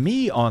find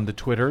me on the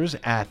Twitters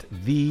at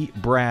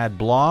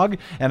TheBradBlog.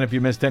 And if you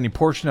missed any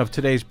portion of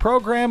today's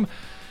program,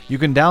 you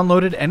can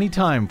download it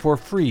anytime for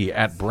free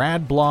at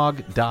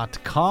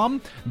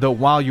bradblog.com. Though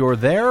while you're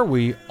there,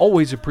 we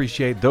always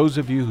appreciate those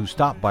of you who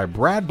stop by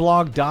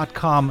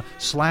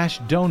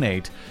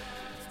bradblog.com/donate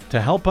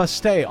to help us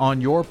stay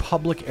on your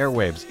public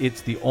airwaves. It's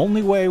the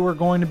only way we're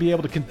going to be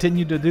able to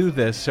continue to do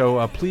this,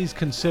 so please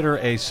consider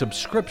a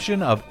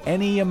subscription of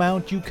any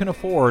amount you can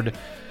afford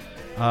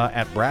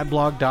at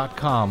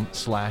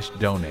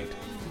bradblog.com/donate.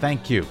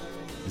 Thank you.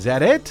 Is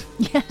that it?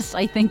 Yes,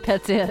 I think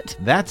that's it.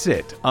 That's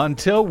it.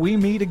 Until we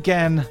meet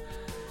again,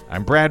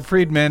 I'm Brad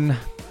Friedman.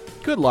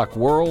 Good luck,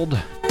 world.